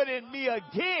 do it in me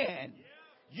again.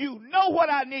 You know what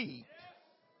I need.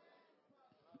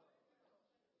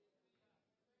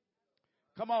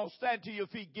 Come on, stand to your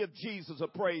feet. Give Jesus a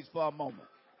praise for a moment.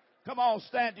 Come on,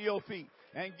 stand to your feet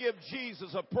and give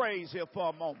Jesus a praise here for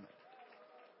a moment.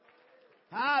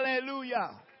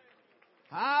 Hallelujah.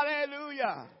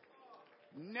 Hallelujah.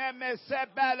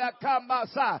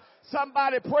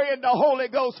 Somebody pray in the Holy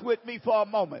Ghost with me for a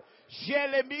moment.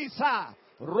 Jelemisa,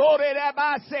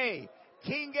 Rorebase,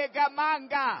 Kinge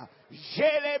Gamanga,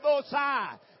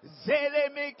 Jelebosa,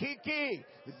 Zelemekiki,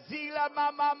 Zila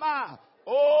Mama,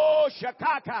 Oh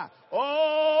Shakaka,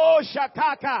 Oh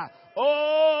Shakaka,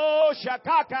 Oh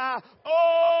Shakaka,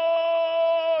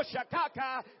 Oh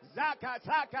Shakaka. Zaka,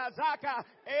 Zaka, Zaka,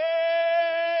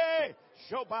 eh,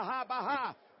 Shobaha,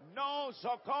 Baha, no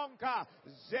Sokonka,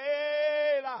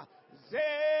 Zela,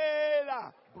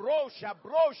 Sela. Brosha,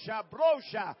 brosha,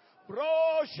 brosha,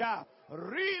 brosha.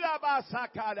 Rila basa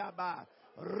karaba.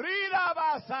 Rila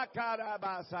basa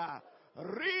karabasa.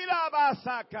 Rila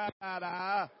basa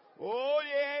karara. Oh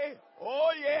yeah,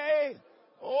 oh yeah,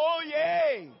 oh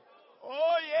yeah,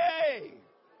 oh yeah.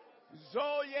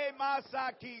 Zoye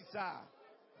masakisa.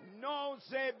 Non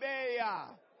se vea.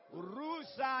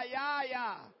 Rusa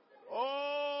yaya.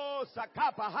 Oh,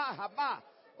 sakapa ha ha ba.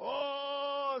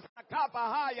 Oh, sakapa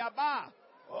ha ya ba.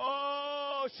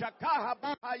 Oh, shakaha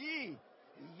ba yi.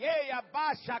 Ye ya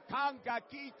ba shakanga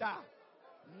kita.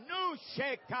 Nu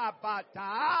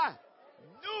shekabata.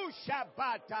 Nu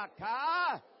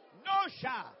shabataka. No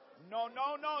sha. No,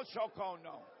 no, no, shoko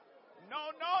no.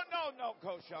 No, no, no, no,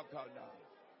 ko shoko no.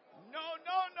 No,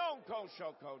 no, no, ko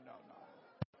shoko no, no.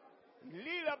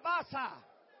 Lila basa.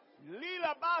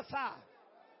 Lila basa.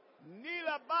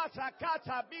 Nila basa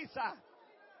kata bisa.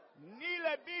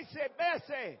 Nila bise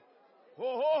bese.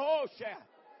 Ho ho ho sha.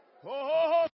 Ho ho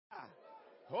ho sha.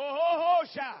 Ho ho ho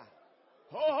sha.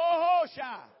 Ho ho ho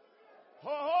sha.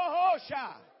 Ho ho ho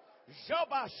sha.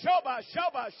 Shoba shoba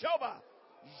shoba shoba.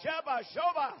 Shaba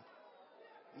shoba.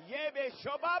 Yebe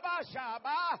shoba ba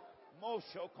shaba.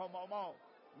 Mosho komomo.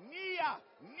 Nia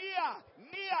nia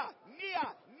nia nia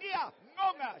nia.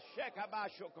 Ngonga sheka ba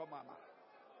shokomama.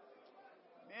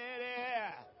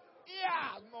 Mere.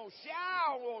 Ya mo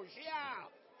shao mo shao.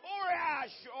 Ora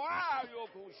shoa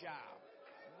yokusha.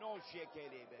 No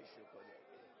shekere be shokore.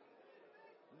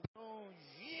 No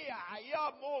jia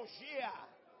ya mo shia.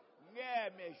 Ne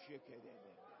me shekere.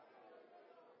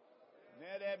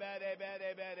 Mere bere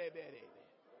bere bere bere.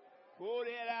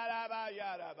 Kure la la ba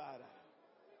ya la ba.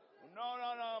 No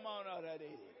no no no no no.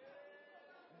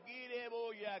 Gire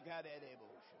bo ya kare bo.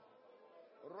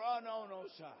 Rono no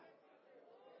sa.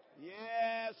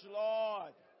 Yes,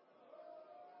 Lord.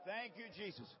 Thank you,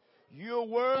 Jesus. You're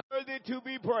worthy to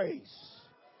be praised.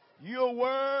 You're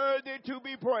worthy to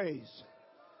be praised.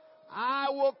 I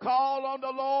will call on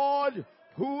the Lord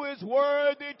who is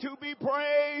worthy to be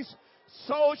praised.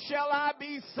 So shall I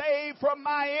be saved from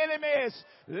my enemies.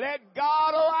 Let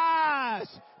God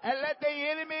arise and let the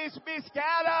enemies be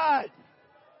scattered.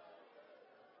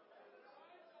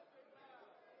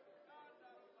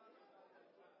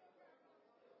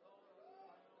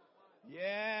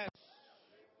 Yes.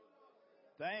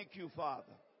 Thank you, Father.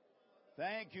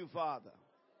 Thank you, Father.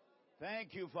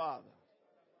 Thank you, Father.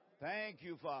 Thank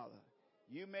you, Father.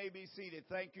 You may be seated.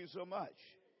 Thank you so much.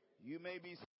 You may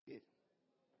be seated.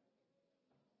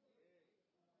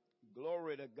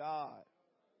 Glory to God.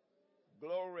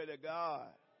 Glory to God.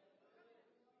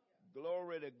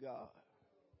 Glory to God.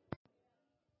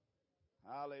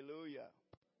 Hallelujah.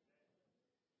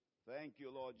 Thank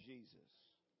you, Lord Jesus.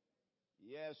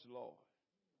 Yes, Lord.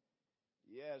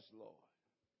 Yes, Lord.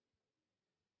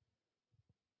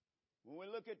 When we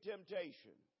look at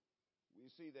temptation, we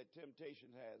see that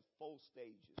temptation has 4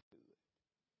 stages to it.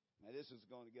 Now, this is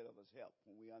going to get us help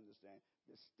when we understand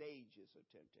the stages of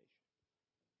temptation.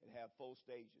 It has 4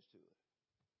 stages to it.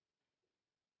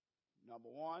 Number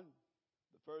 1,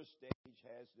 the first stage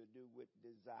has to do with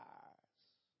desires.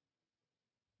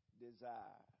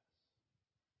 Desires.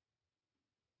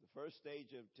 The first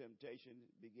stage of temptation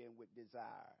begins with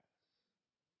desires.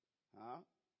 Huh?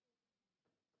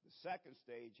 The second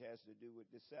stage has to do with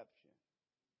deception.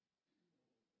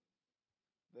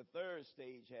 The third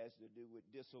stage has to do with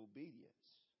disobedience.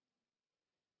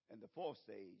 And the fourth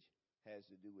stage has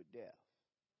to do with death.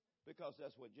 Because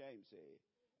that's what James said.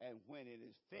 And when it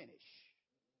is finished,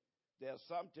 there's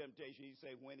some temptation, he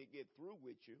said, when it get through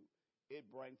with you, it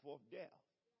bring forth death.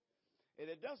 And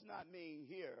it does not mean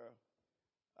here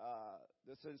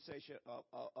the sensation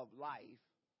of life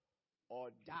or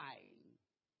dying.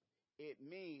 It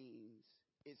means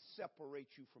it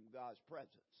separates you from God's presence.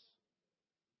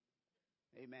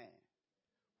 Amen.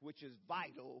 Which is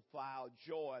vital for our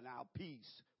joy and our peace,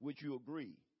 which you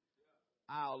agree.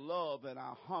 Our love and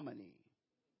our harmony.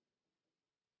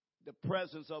 The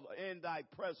presence of, in thy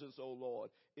presence, O Lord,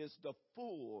 is the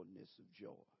fullness of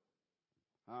joy.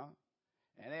 Huh?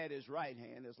 And at his right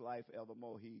hand is life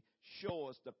evermore. He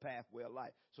shows us the pathway of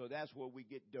life. So that's where we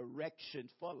get direction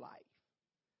for life.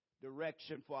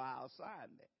 Direction for our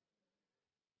assignment.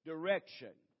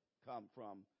 Direction come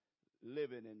from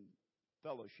living and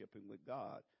fellowshipping with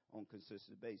God on a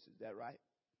consistent basis. Is that right?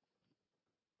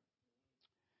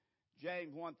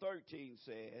 James 1:13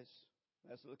 says,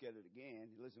 let's look at it again.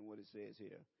 Listen to what it says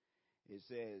here. It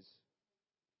says,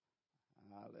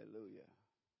 hallelujah.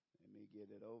 Let me get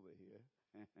it over here.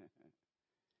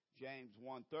 James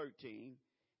 1:13.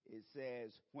 It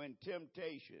says, when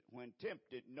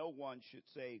tempted, no one should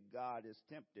say, God has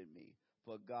tempted me,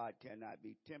 for God cannot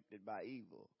be tempted by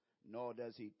evil, nor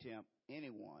does he tempt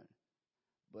anyone.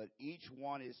 But each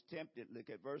one is tempted, look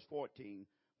at verse 14,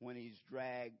 when he's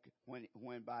dragged,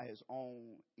 when by his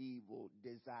own evil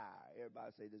desire.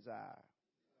 Everybody say desire.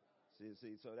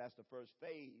 See, so that's the first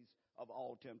phase of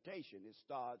all temptation. It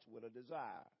starts with a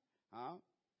desire. Huh?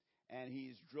 And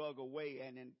he's drug away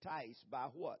and enticed by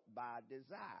what? By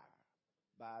desire.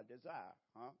 By desire.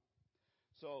 Huh?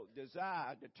 So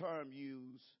desire, the term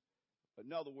used,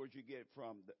 in other words, you get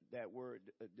from that word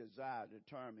desire, the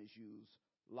term is used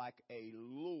like a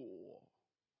lure.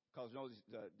 Because notice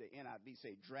the NIV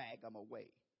say drag them away.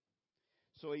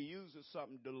 So he uses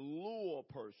something to lure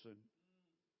a person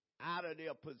out of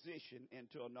their position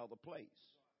into another place.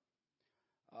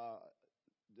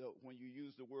 When you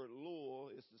use the word lure,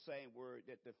 it's the same word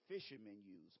that the fishermen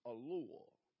use, a lure.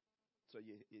 So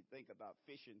you think about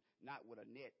fishing not with a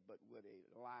net, but with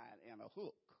a line and a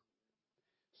hook.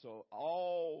 So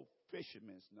all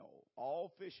fishermen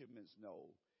know,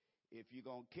 if you're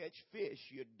going to catch fish,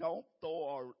 you don't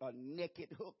throw a naked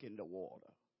hook in the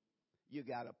water. You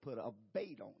got to put a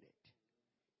bait on it.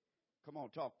 Come on,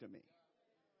 talk to me.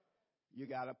 You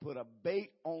got to put a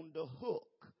bait on the hook.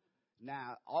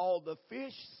 Now, all the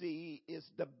fish see is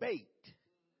the bait,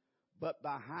 but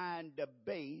behind the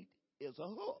bait is a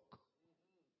hook.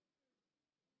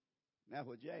 That's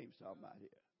what James is talking about here.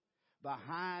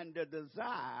 Behind the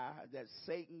desire that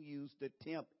Satan used to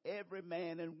tempt every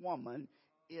man and woman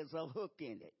is a hook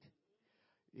in it.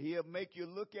 He'll make you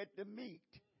look at the meat,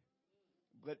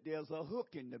 but there's a hook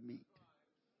in the meat.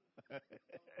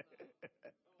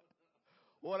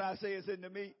 What I say is in the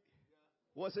meat.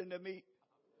 What's in the meat?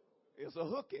 It's a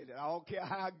hook in it. I don't care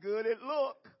how good it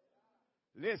look.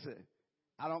 Listen,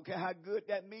 I don't care how good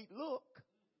that meat look.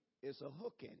 It's a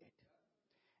hook in it.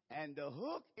 And the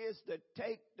hook is to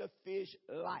take the fish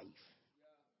life.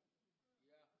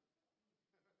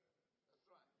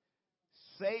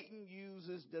 Satan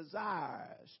uses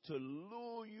desires to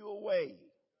lure you away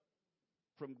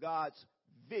from God's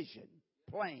vision,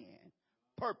 plan,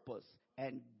 purpose,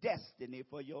 and destiny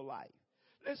for your life.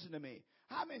 Listen to me.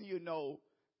 How many of you know,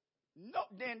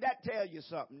 then that tells you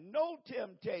something. No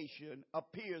temptation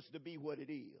appears to be what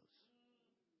it is.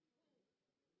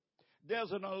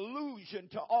 There's an illusion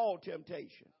to all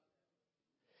temptation.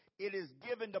 It is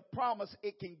given the promise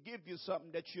it can give you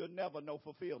something that you'll never know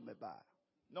fulfillment by,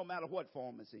 no matter what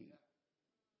form it's in.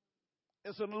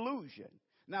 It's an illusion.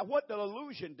 Now, what the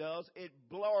illusion does, it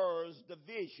blurs the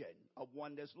vision of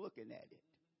one that's looking at it.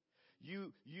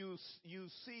 You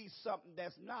see something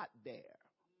that's not there.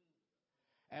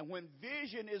 And when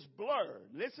vision is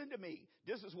blurred, listen to me.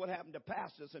 This is what happened to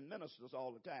pastors and ministers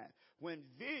all the time. When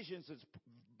visions is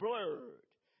blurred,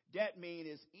 that means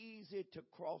it's easy to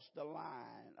cross the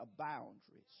line of boundaries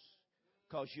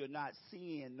because you're not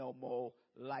seeing no more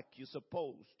like you're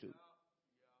supposed to.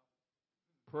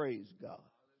 Praise God.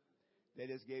 They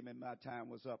just gave me my time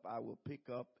was up. I will pick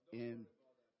up in...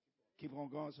 Keep on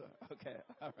going, sir? Okay.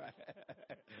 All right.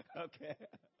 Okay.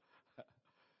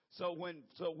 So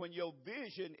when your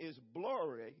vision is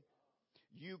blurry,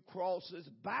 you crosses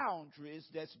boundaries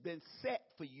that's been set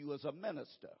for you as a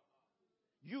minister.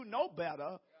 You know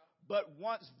better, but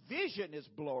once vision is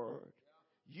blurred,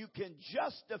 you can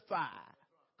justify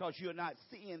because you're not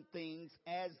seeing things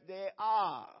as they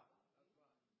are.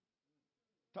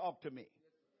 Talk to me.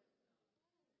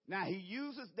 Now, he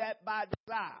uses that by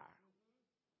desire.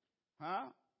 Huh?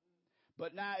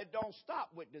 But now it don't stop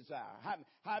with desire.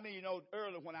 How many of you know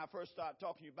earlier when I first started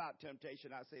talking about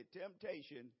temptation, I said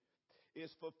temptation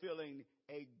is fulfilling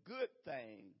a good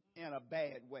thing in a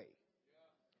bad way.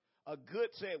 A good,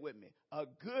 say it with me, a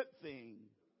good thing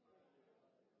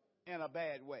in a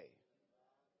bad way.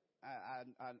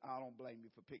 I don't blame you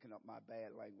for picking up my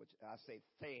bad language. I say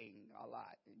thing a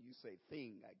lot, and you say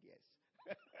thing, I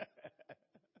guess.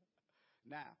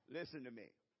 Now, listen to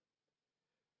me.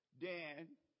 Then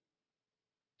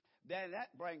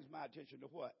that brings my attention to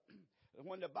what?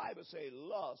 When the Bible says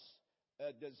lust,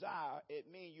 desire, it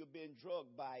means you've been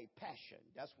drugged by passion.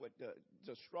 That's what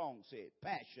the Strong said.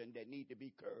 Passion that need to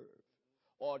be curbed.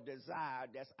 Or desire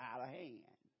that's out of hand.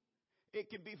 It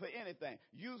can be for anything.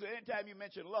 Usually, anytime you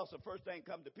mention lust, the first thing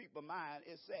comes to people's mind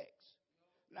is sex.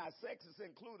 Now, sex is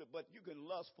included, but you can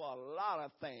lust for a lot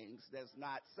of things that's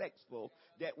not sexual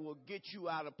that will get you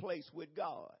out of place with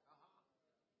God.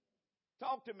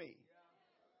 Talk to me.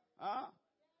 Huh?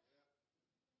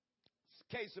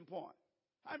 Case in point.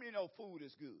 How many know food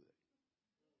is good?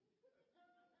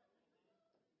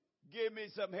 Give me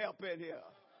some help in here.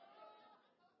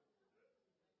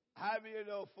 How many of you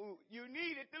know food? You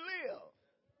need it to live.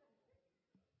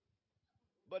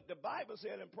 But the Bible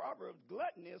said in Proverbs,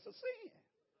 gluttony is a sin.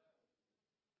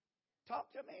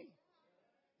 Talk to me.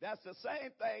 That's the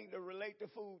same thing to relate to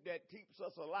food that keeps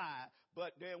us alive.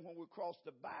 But then when we cross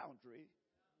the boundary,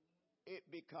 it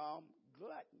becomes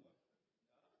gluttony.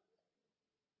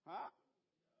 Huh?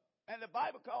 And the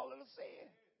Bible calls it a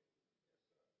sin.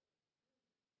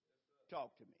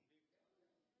 Talk to me.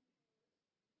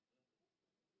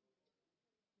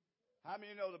 How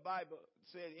many know the Bible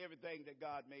said everything that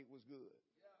God made was good?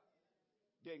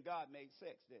 Then God made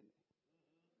sex, didn't he?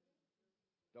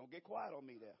 Don't get quiet on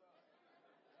me there.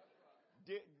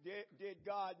 Did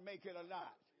God make it or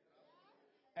not?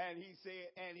 And he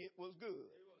said, and it was good.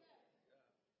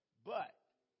 But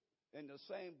in the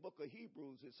same book of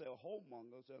Hebrews, it says,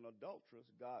 whoremongers and adulterers,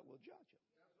 God will judge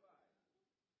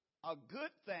them. A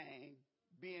good thing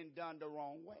being done the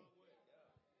wrong way.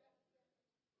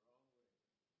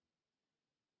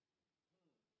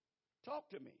 Talk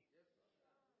to me.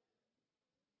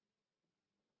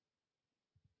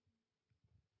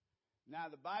 Now,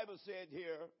 the Bible said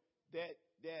here that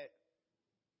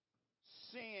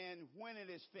sin, when it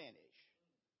is finished,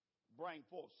 bring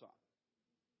forth something.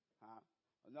 Huh?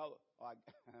 One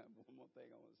more thing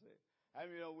I want to say. How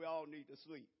many know we all need to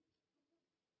sleep?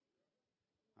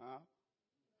 Huh?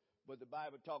 But the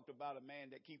Bible talked about a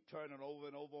man that keep turning over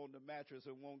and over on the mattress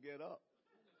and won't get up.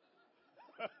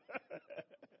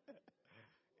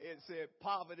 It said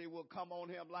poverty will come on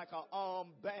him like an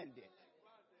armed bandit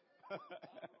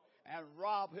and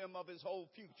rob him of his whole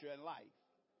future in life.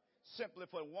 Simply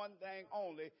for one thing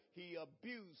only, he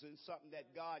abuses something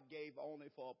that God gave only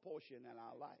for a portion in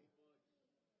our life.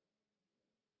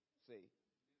 See?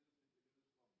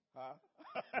 Huh?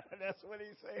 That's what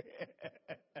he said.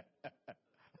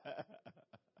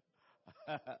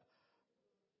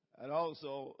 And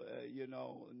also,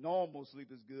 normal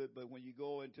sleep is good, but when you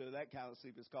go into that kind of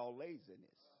sleep, it's called laziness.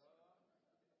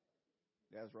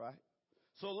 That's right.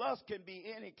 So lust can be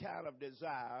any kind of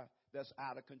desire that's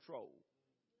out of control.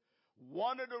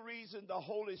 One of the reasons the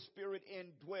Holy Spirit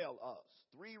indwell us,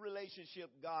 3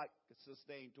 relationships God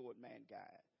sustained toward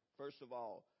mankind. First of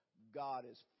all, God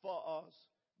is for us,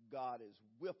 God is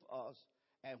with us,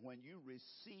 and when you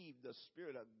receive the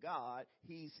Spirit of God,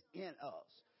 He's in us.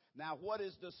 Now, what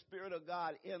is the Spirit of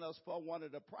God in us for? One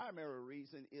of the primary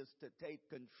reasons is to take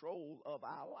control of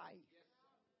our life.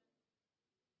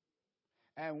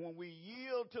 And when we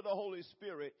yield to the Holy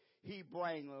Spirit, He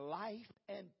brings life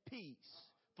and peace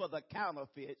for the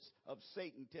counterfeits of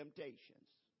Satan's temptations.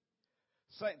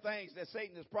 Things that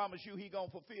Satan has promised you He going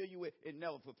to fulfill you with, it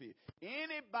never fulfills.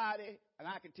 Anybody, and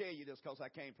I can tell you this because I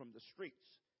came from the streets.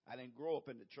 I didn't grow up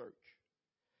in the church.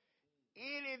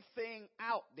 Anything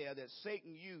out there that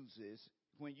Satan uses,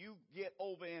 when you get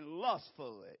over in lust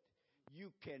for it,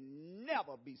 you can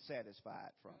never be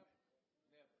satisfied from it.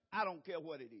 I don't care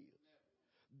what it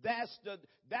is. That's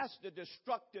the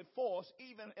destructive force.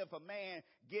 Even if a man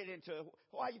get into,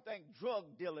 why you think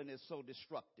drug dealing is so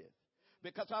destructive?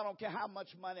 Because I don't care how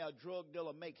much money a drug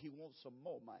dealer make, he wants some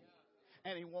more money.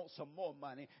 And he wants some more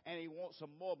money, and he wants some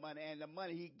more money, and the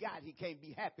money he got, he can't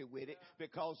be happy with it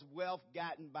because wealth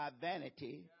gotten by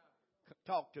vanity,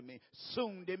 talk to me,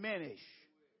 soon diminish.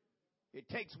 It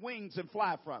takes wings and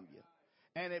fly from you,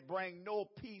 and it brings no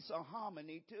peace or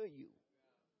harmony to you.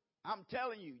 I'm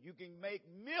telling you, you can make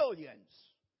millions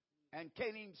and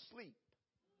can't even sleep.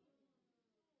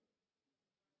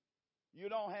 You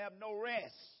don't have no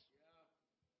rest.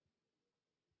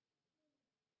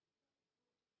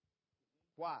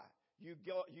 Why? You're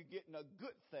getting a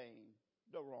good thing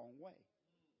the wrong way.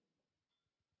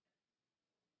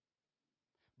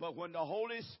 But when the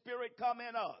Holy Spirit come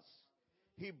in us,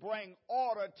 He bring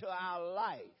order to our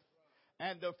life.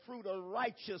 And the fruit of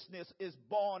righteousness is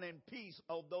born in peace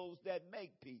of those that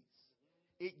make peace.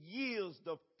 It yields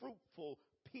the fruitful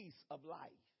peace of life.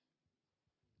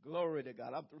 Glory to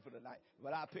God. I'm through for the night.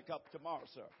 But I'll pick up tomorrow,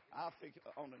 sir. I'll pick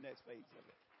on the next page of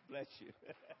it. Bless you.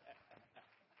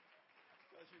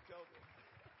 Because you told me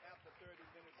after 30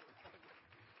 minutes.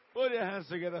 Put your hands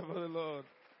together for the Lord.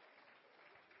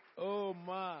 Oh,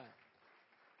 my.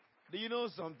 Do you know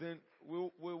something?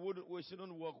 We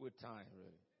shouldn't work with time,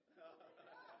 really.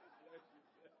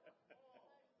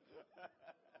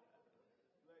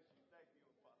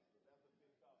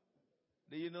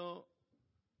 Do you know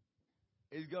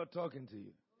it's God talking to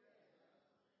you?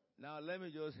 Now, let me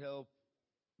just help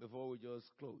before we just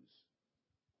close.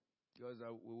 Because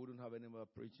we wouldn't have any more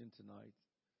preaching tonight.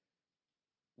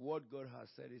 What God has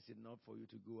said is enough for you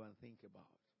to go and think about.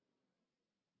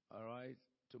 All right?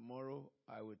 Tomorrow,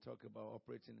 I will talk about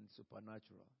operating in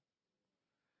supernatural.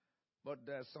 But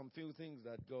there are some few things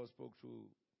that God spoke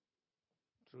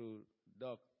through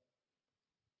Doc.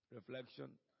 Reflection.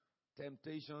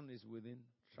 Temptation is within,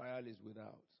 trial is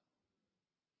without.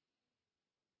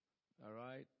 All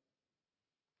right?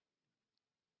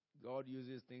 God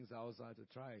uses things outside to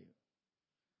try you.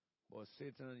 But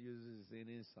Satan uses it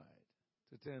inside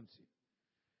to tempt you.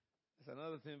 That's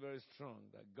another thing very strong,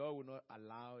 that God will not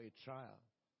allow a trial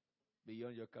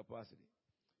beyond your capacity.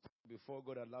 Before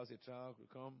God allows a trial to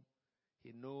come,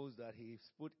 He knows that He's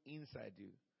put inside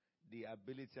you the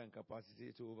ability and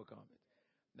capacity to overcome it.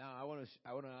 Now, I want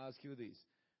to ask you this.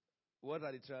 What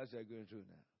are the trials you are going through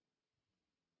now?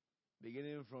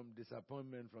 Beginning from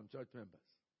disappointment from church members.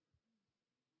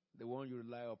 The one you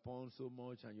rely upon so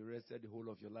much and you rested the whole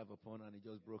of your life upon and it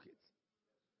just broke it.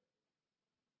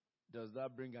 Does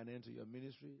that bring an end to your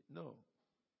ministry? No.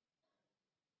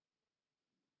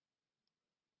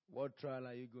 What trial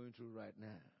are you going through right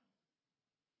now?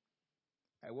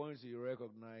 I want you to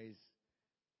recognize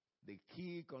the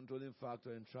key controlling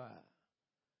factor in trial.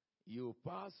 You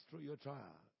pass through your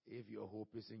trial if your hope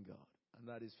is in God, and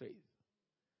that is faith.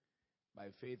 By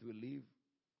faith we live,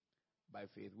 by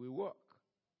faith we walk.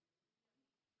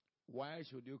 Why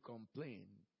should you complain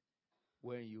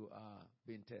when you are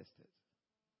being tested?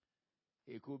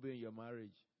 It could be in your marriage.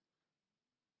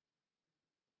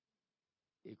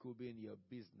 It could be in your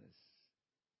business.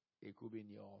 It could be in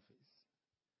your office.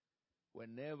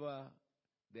 Whenever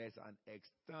there's an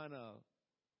external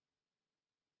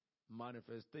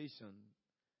manifestation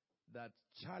that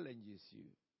challenges you,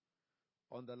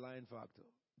 underlying factor,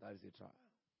 that is a trial.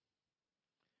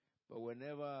 But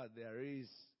whenever there is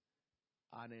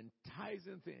an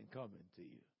enticing thing coming to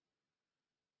you,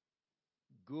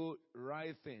 good,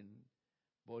 right thing,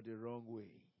 but the wrong way,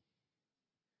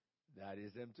 that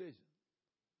is temptation.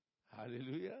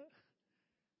 Hallelujah.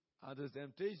 And to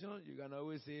temptation, you can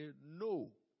always say no.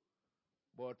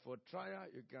 But for trial,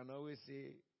 you can always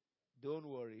say, don't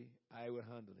worry, I will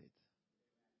handle it.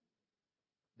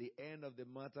 The end of the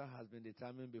matter has been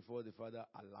determined before the Father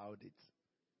allowed it.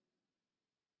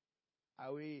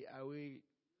 Are we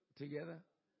together?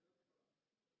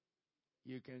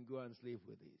 You can go and sleep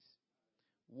with this.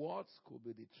 What could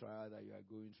be the trial that you are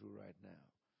going through right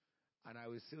now? And I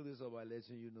will seal this up by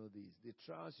letting you know this. The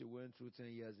trials you went through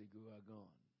 10 years ago are gone.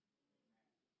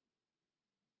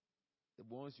 The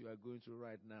ones you are going through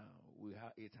right now,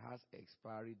 it has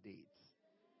expiry dates.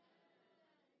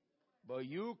 But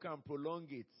you can prolong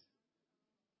it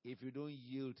if you don't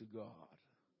yield to God.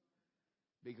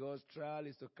 Because trial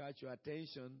is to catch your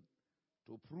attention,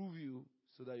 to prove you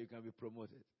so that you can be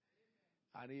promoted.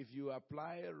 And if you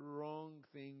apply wrong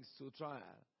things to trial,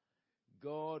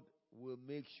 God will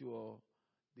make sure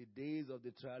the days of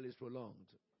the trial is prolonged.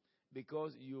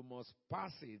 Because you must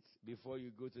pass it before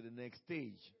you go to the next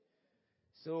stage.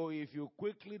 So if you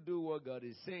quickly do what God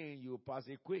is saying, you pass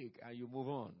it quick and you move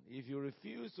on. If you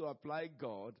refuse to apply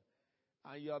God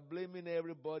and you are blaming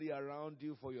everybody around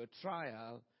you for your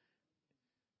trial,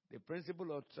 the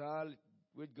principle of trial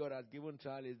which God has given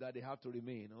trial is that they have to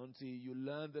remain until you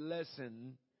learn the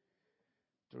lesson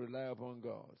to rely upon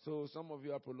God. So some of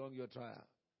you are prolonging your trial,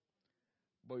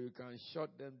 but you can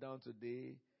shut them down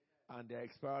today and the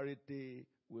expiry date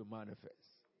will manifest.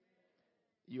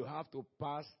 You have to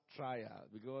pass trial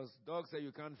because dog said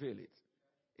you can't fail it,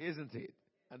 isn't it?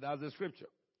 And that's the scripture.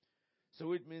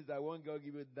 So it means that when God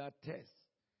gives you that test,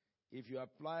 if you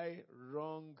apply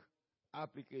wrong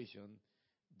application,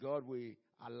 God will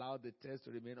allow the test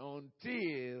to remain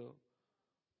until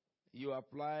you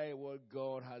apply what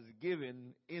God has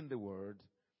given in the Word.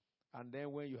 And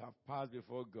then when you have passed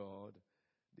before God,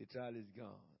 the trial is gone.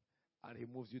 And He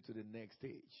moves you to the next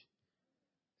stage.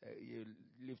 He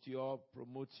lifts you up,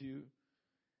 promotes you.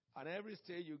 And every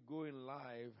stage you go in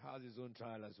life has its own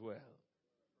trial as well.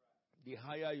 The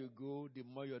higher you go, the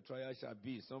more your trial shall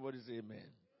be. Somebody say amen.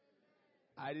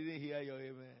 I didn't hear your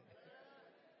amen.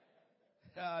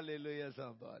 Hallelujah,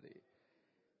 somebody.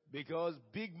 Because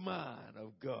big man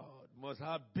of God must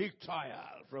have big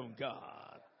trial from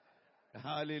God.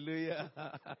 Hallelujah.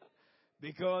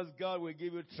 Because God will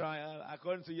give you trial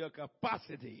according to your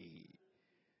capacity.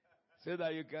 So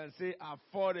that you can say, I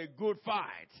fought a good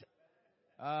fight.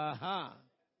 Now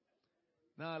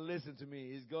listen to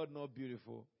me. Is God not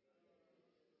beautiful?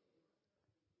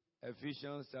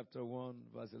 Ephesians chapter 1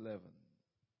 verse 11.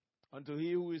 Unto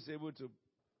He who is able to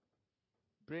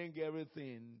bring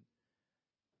everything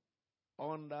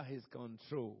under His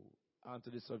control and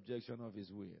to the subjection of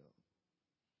His will.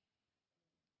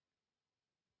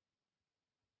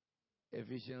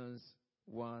 Ephesians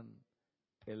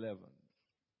 1:11.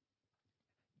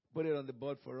 Put it on the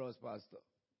board for us, Pastor.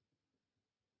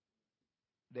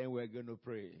 Then we're going to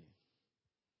pray.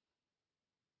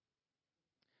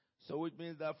 So which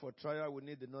means that for trial we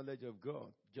need the knowledge of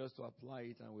God just to apply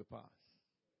it and we pass.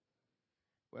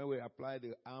 When we apply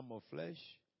the arm of flesh,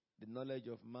 the knowledge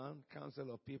of man,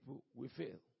 counsel of people, we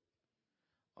fail.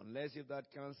 Unless if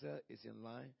that counsel is in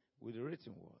line with the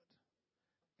written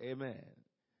word. Amen.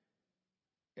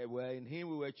 Where in him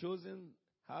we were chosen,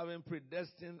 having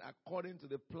predestined according to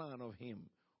the plan of him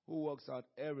who works out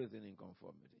everything in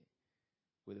conformity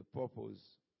with the purpose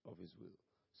of his will.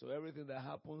 So everything that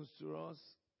happens to us,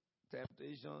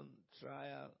 temptation,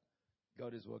 trial,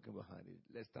 God is working behind it.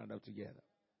 Let's stand up together.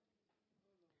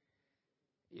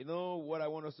 You know what I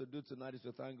want us to do tonight is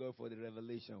to thank God for the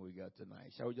revelation we got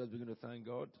tonight. Shall we just begin to thank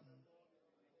God?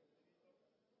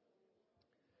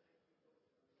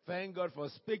 Thank God for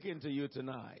speaking to you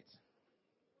tonight.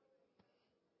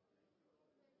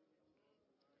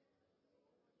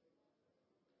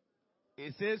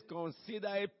 It says,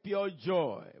 consider it pure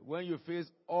joy when you face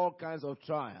all kinds of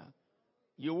trial.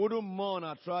 You wouldn't mourn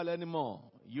at trial anymore.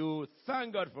 You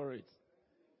thank God for it.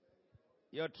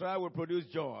 Your trial will produce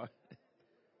joy.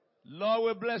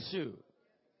 Lord, we bless you.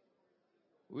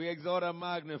 We exalt and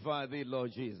magnify thee,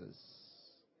 Lord Jesus.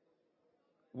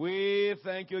 We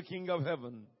thank you, King of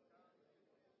heaven.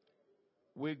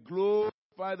 We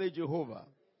glorify thee, Jehovah.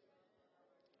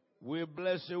 We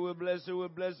bless you, we bless you, we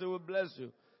bless you, we bless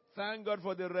you. Thank God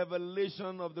for the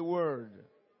revelation of the word.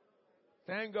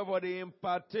 Thank God for the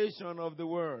impartation of the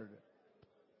word.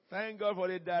 Thank God for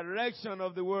the direction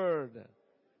of the word.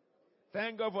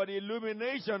 Thank God for the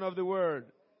illumination of the word.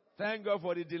 Thank God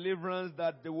for the deliverance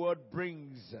that the word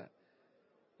brings.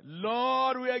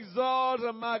 Lord, we exalt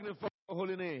and magnify your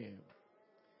holy name.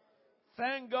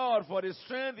 Thank God for the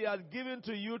strength he has given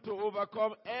to you to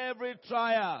overcome every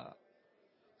trial,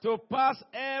 to pass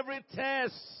every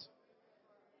test.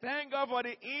 Thank God for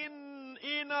the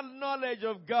inner knowledge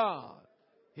of God.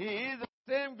 He is the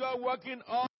same God working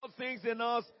all things in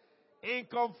us in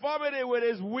conformity with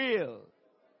his will.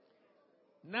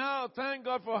 Now, thank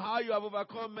God for how you have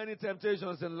overcome many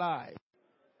temptations in life.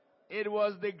 It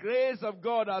was the grace of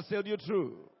God that sailed you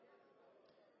through.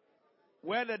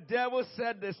 When the devil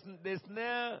set the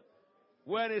snare,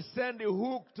 when he sent the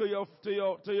hook to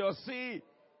your sea,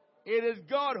 it is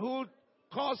God who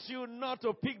caused you not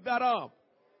to pick that up.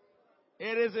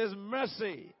 It is his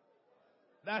mercy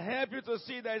that helped you to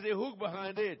see there is a hook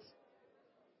behind it.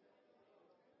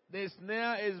 The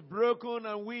snare is broken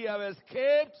and we have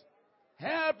escaped.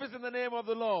 Help us in the name of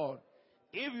the Lord.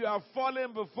 If you have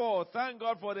fallen before, thank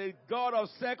God for the God of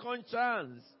second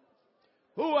chance,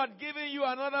 who had given you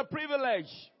another privilege,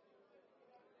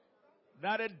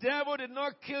 that the devil did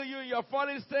not kill you in your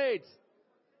fallen state.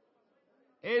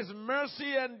 His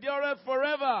mercy endureth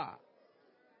forever.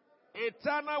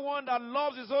 Eternal one that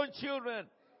loves his own children.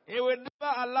 He will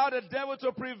never allow the devil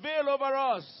to prevail over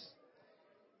us.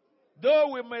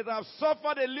 Though we may have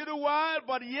suffered a little while,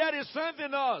 but yet he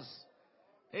strengthened us.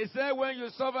 He said when you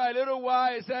suffer a little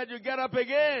while, he said you get up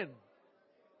again.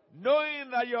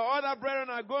 Knowing that your other brethren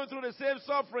are going through the same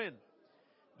suffering.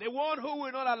 The one who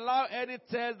will not allow any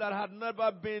test that had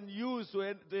never been used to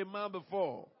a man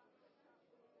before.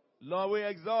 Lord, we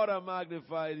exalt and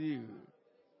magnify you.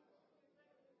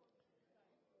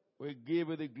 We give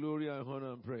you the glory and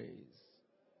honor and praise.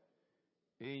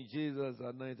 In Jesus'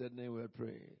 anointed name we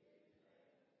pray.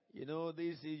 You know,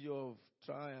 this issue of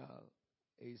trial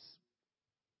is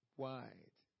wide.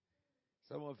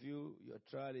 Some of you, your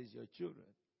trial is your children.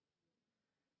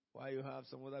 While you have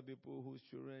some other people whose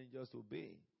children just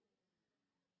obey.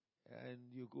 And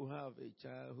you could have a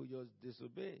child who just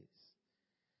disobeys.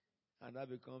 And that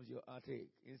becomes your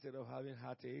heartache. Instead of having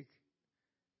heartache,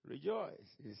 rejoice,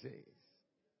 he says.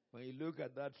 When you look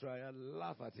at that trial,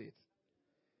 laugh at it.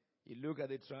 You look at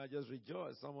the trial, just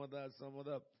rejoice. Some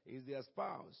other is their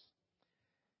spouse.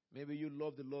 Maybe you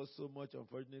love the Lord so much,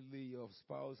 unfortunately, your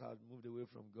spouse has moved away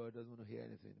from God, doesn't want to hear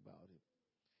anything about it.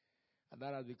 And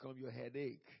that has become your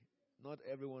headache. Not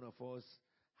every one of us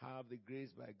have the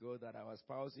grace by God that our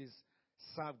spouses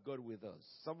serve God with us.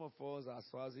 Some of us, our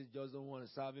spouses, just don't want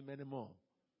to serve him anymore.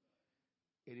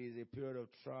 It is a period of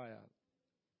trial.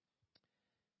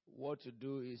 What to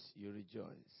do is you rejoice.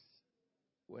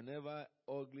 Whenever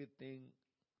ugly thing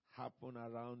happen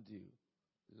around you,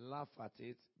 laugh at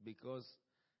it, because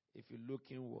if you look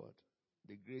inward,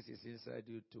 the grace is inside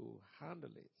you to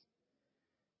handle it,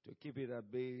 to keep it at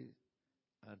bay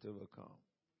and to overcome.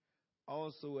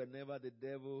 Also, whenever the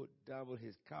devil doubles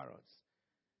his carrots,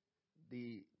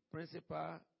 the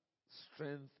principal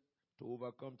strength to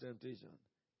overcome temptation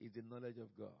is the knowledge of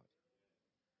God.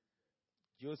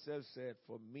 Joseph said,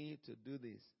 for me to do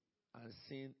this, and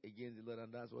sinned against the Lord,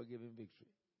 and that's what gave him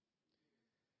victory.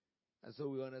 And so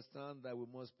we understand that we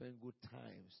must spend good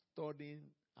time studying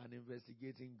and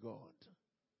investigating God.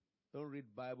 Don't read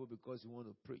Bible because you want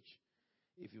to preach.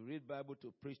 If you read Bible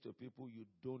to preach to people, you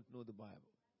don't know the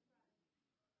Bible.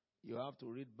 You have to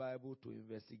read Bible to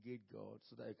investigate God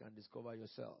so that you can discover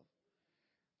yourself.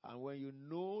 And when you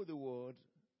know the word,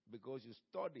 because you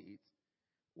study it,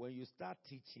 when you start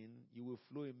teaching, you will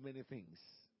flow in many things.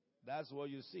 That's what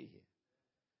you see here.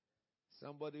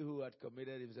 Somebody who had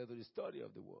committed himself to the study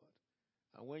of the word.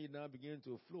 And when you now begin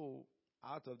to flow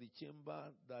out of the chamber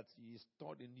that is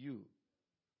stored in you,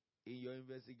 in your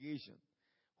investigation,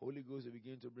 Holy Ghost will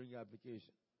begin to bring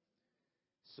application.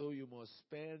 So you must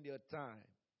spend your time,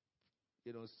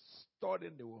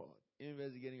 studying the word,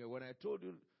 investigating it. When I told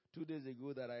you 2 days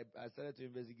ago that I started to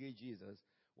investigate Jesus,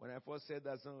 when I first said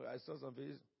that, I saw some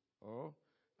faces. Oh,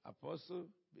 Apostle,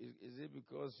 is it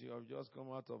because you have just come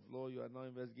out of law, you are now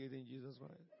investigating Jesus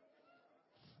Christ?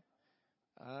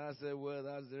 And I said, well,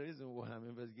 that's the reason why I'm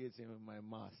investigating my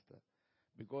master.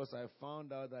 Because I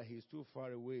found out that he's too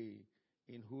far away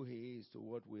in who he is to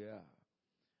what we are.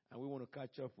 And we want to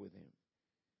catch up with him.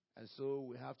 And so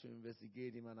we have to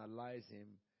investigate him, analyze him,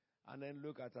 and then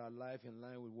look at our life in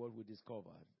line with what we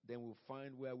discovered. Then we'll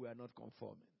find where we are not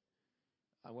conforming.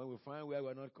 And when we find where we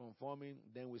are not conforming,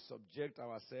 then we subject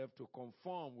ourselves to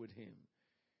conform with him.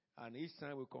 And each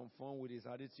time we conform with his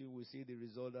attitude, we see the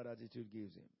result that attitude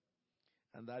gives him.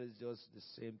 And that is just the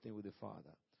same thing with the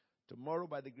Father. Tomorrow,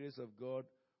 by the grace of God,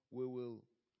 we will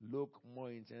look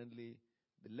more intently.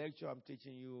 The lecture I'm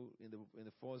teaching you in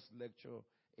the first lecture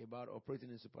about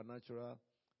operating in supernatural,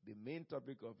 the main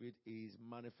topic of it is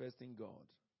manifesting God.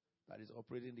 That is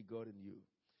operating the God in you.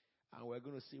 And we're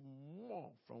going to see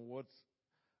more from what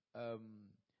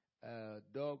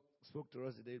Doug spoke to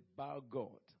us today about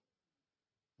God.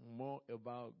 More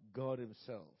about God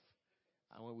himself.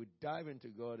 And when we dive into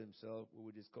God himself, we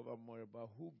will discover more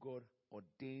about who God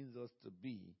ordains us to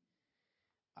be.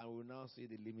 And we will now see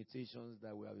the limitations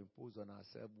that we have imposed on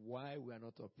ourselves, why we are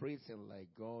not operating like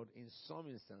God in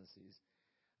some instances.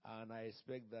 And I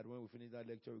expect that when we finish that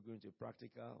lecture, we're going to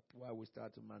practical, while we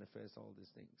start to manifest all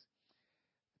these things.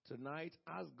 Tonight,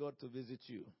 ask God to visit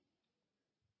you.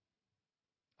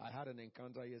 I had an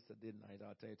encounter yesterday night.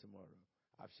 I'll tell you tomorrow.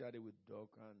 I've shared it with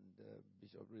Doc and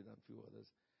Bishop Reed and a few others.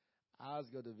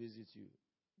 Ask God to visit you.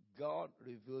 God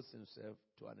reveals himself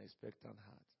to an expectant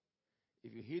heart.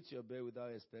 If you hit your bed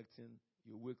without expecting,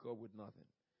 you wake up with nothing.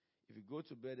 If you go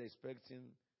to bed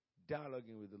expecting,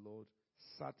 dialoguing with the Lord,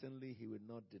 certainly he will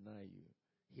not deny you.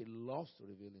 He loves to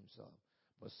reveal himself,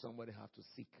 but somebody has to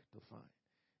seek to find.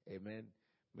 Amen.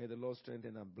 May the Lord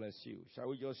strengthen and bless you. Shall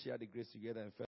we just share the grace together and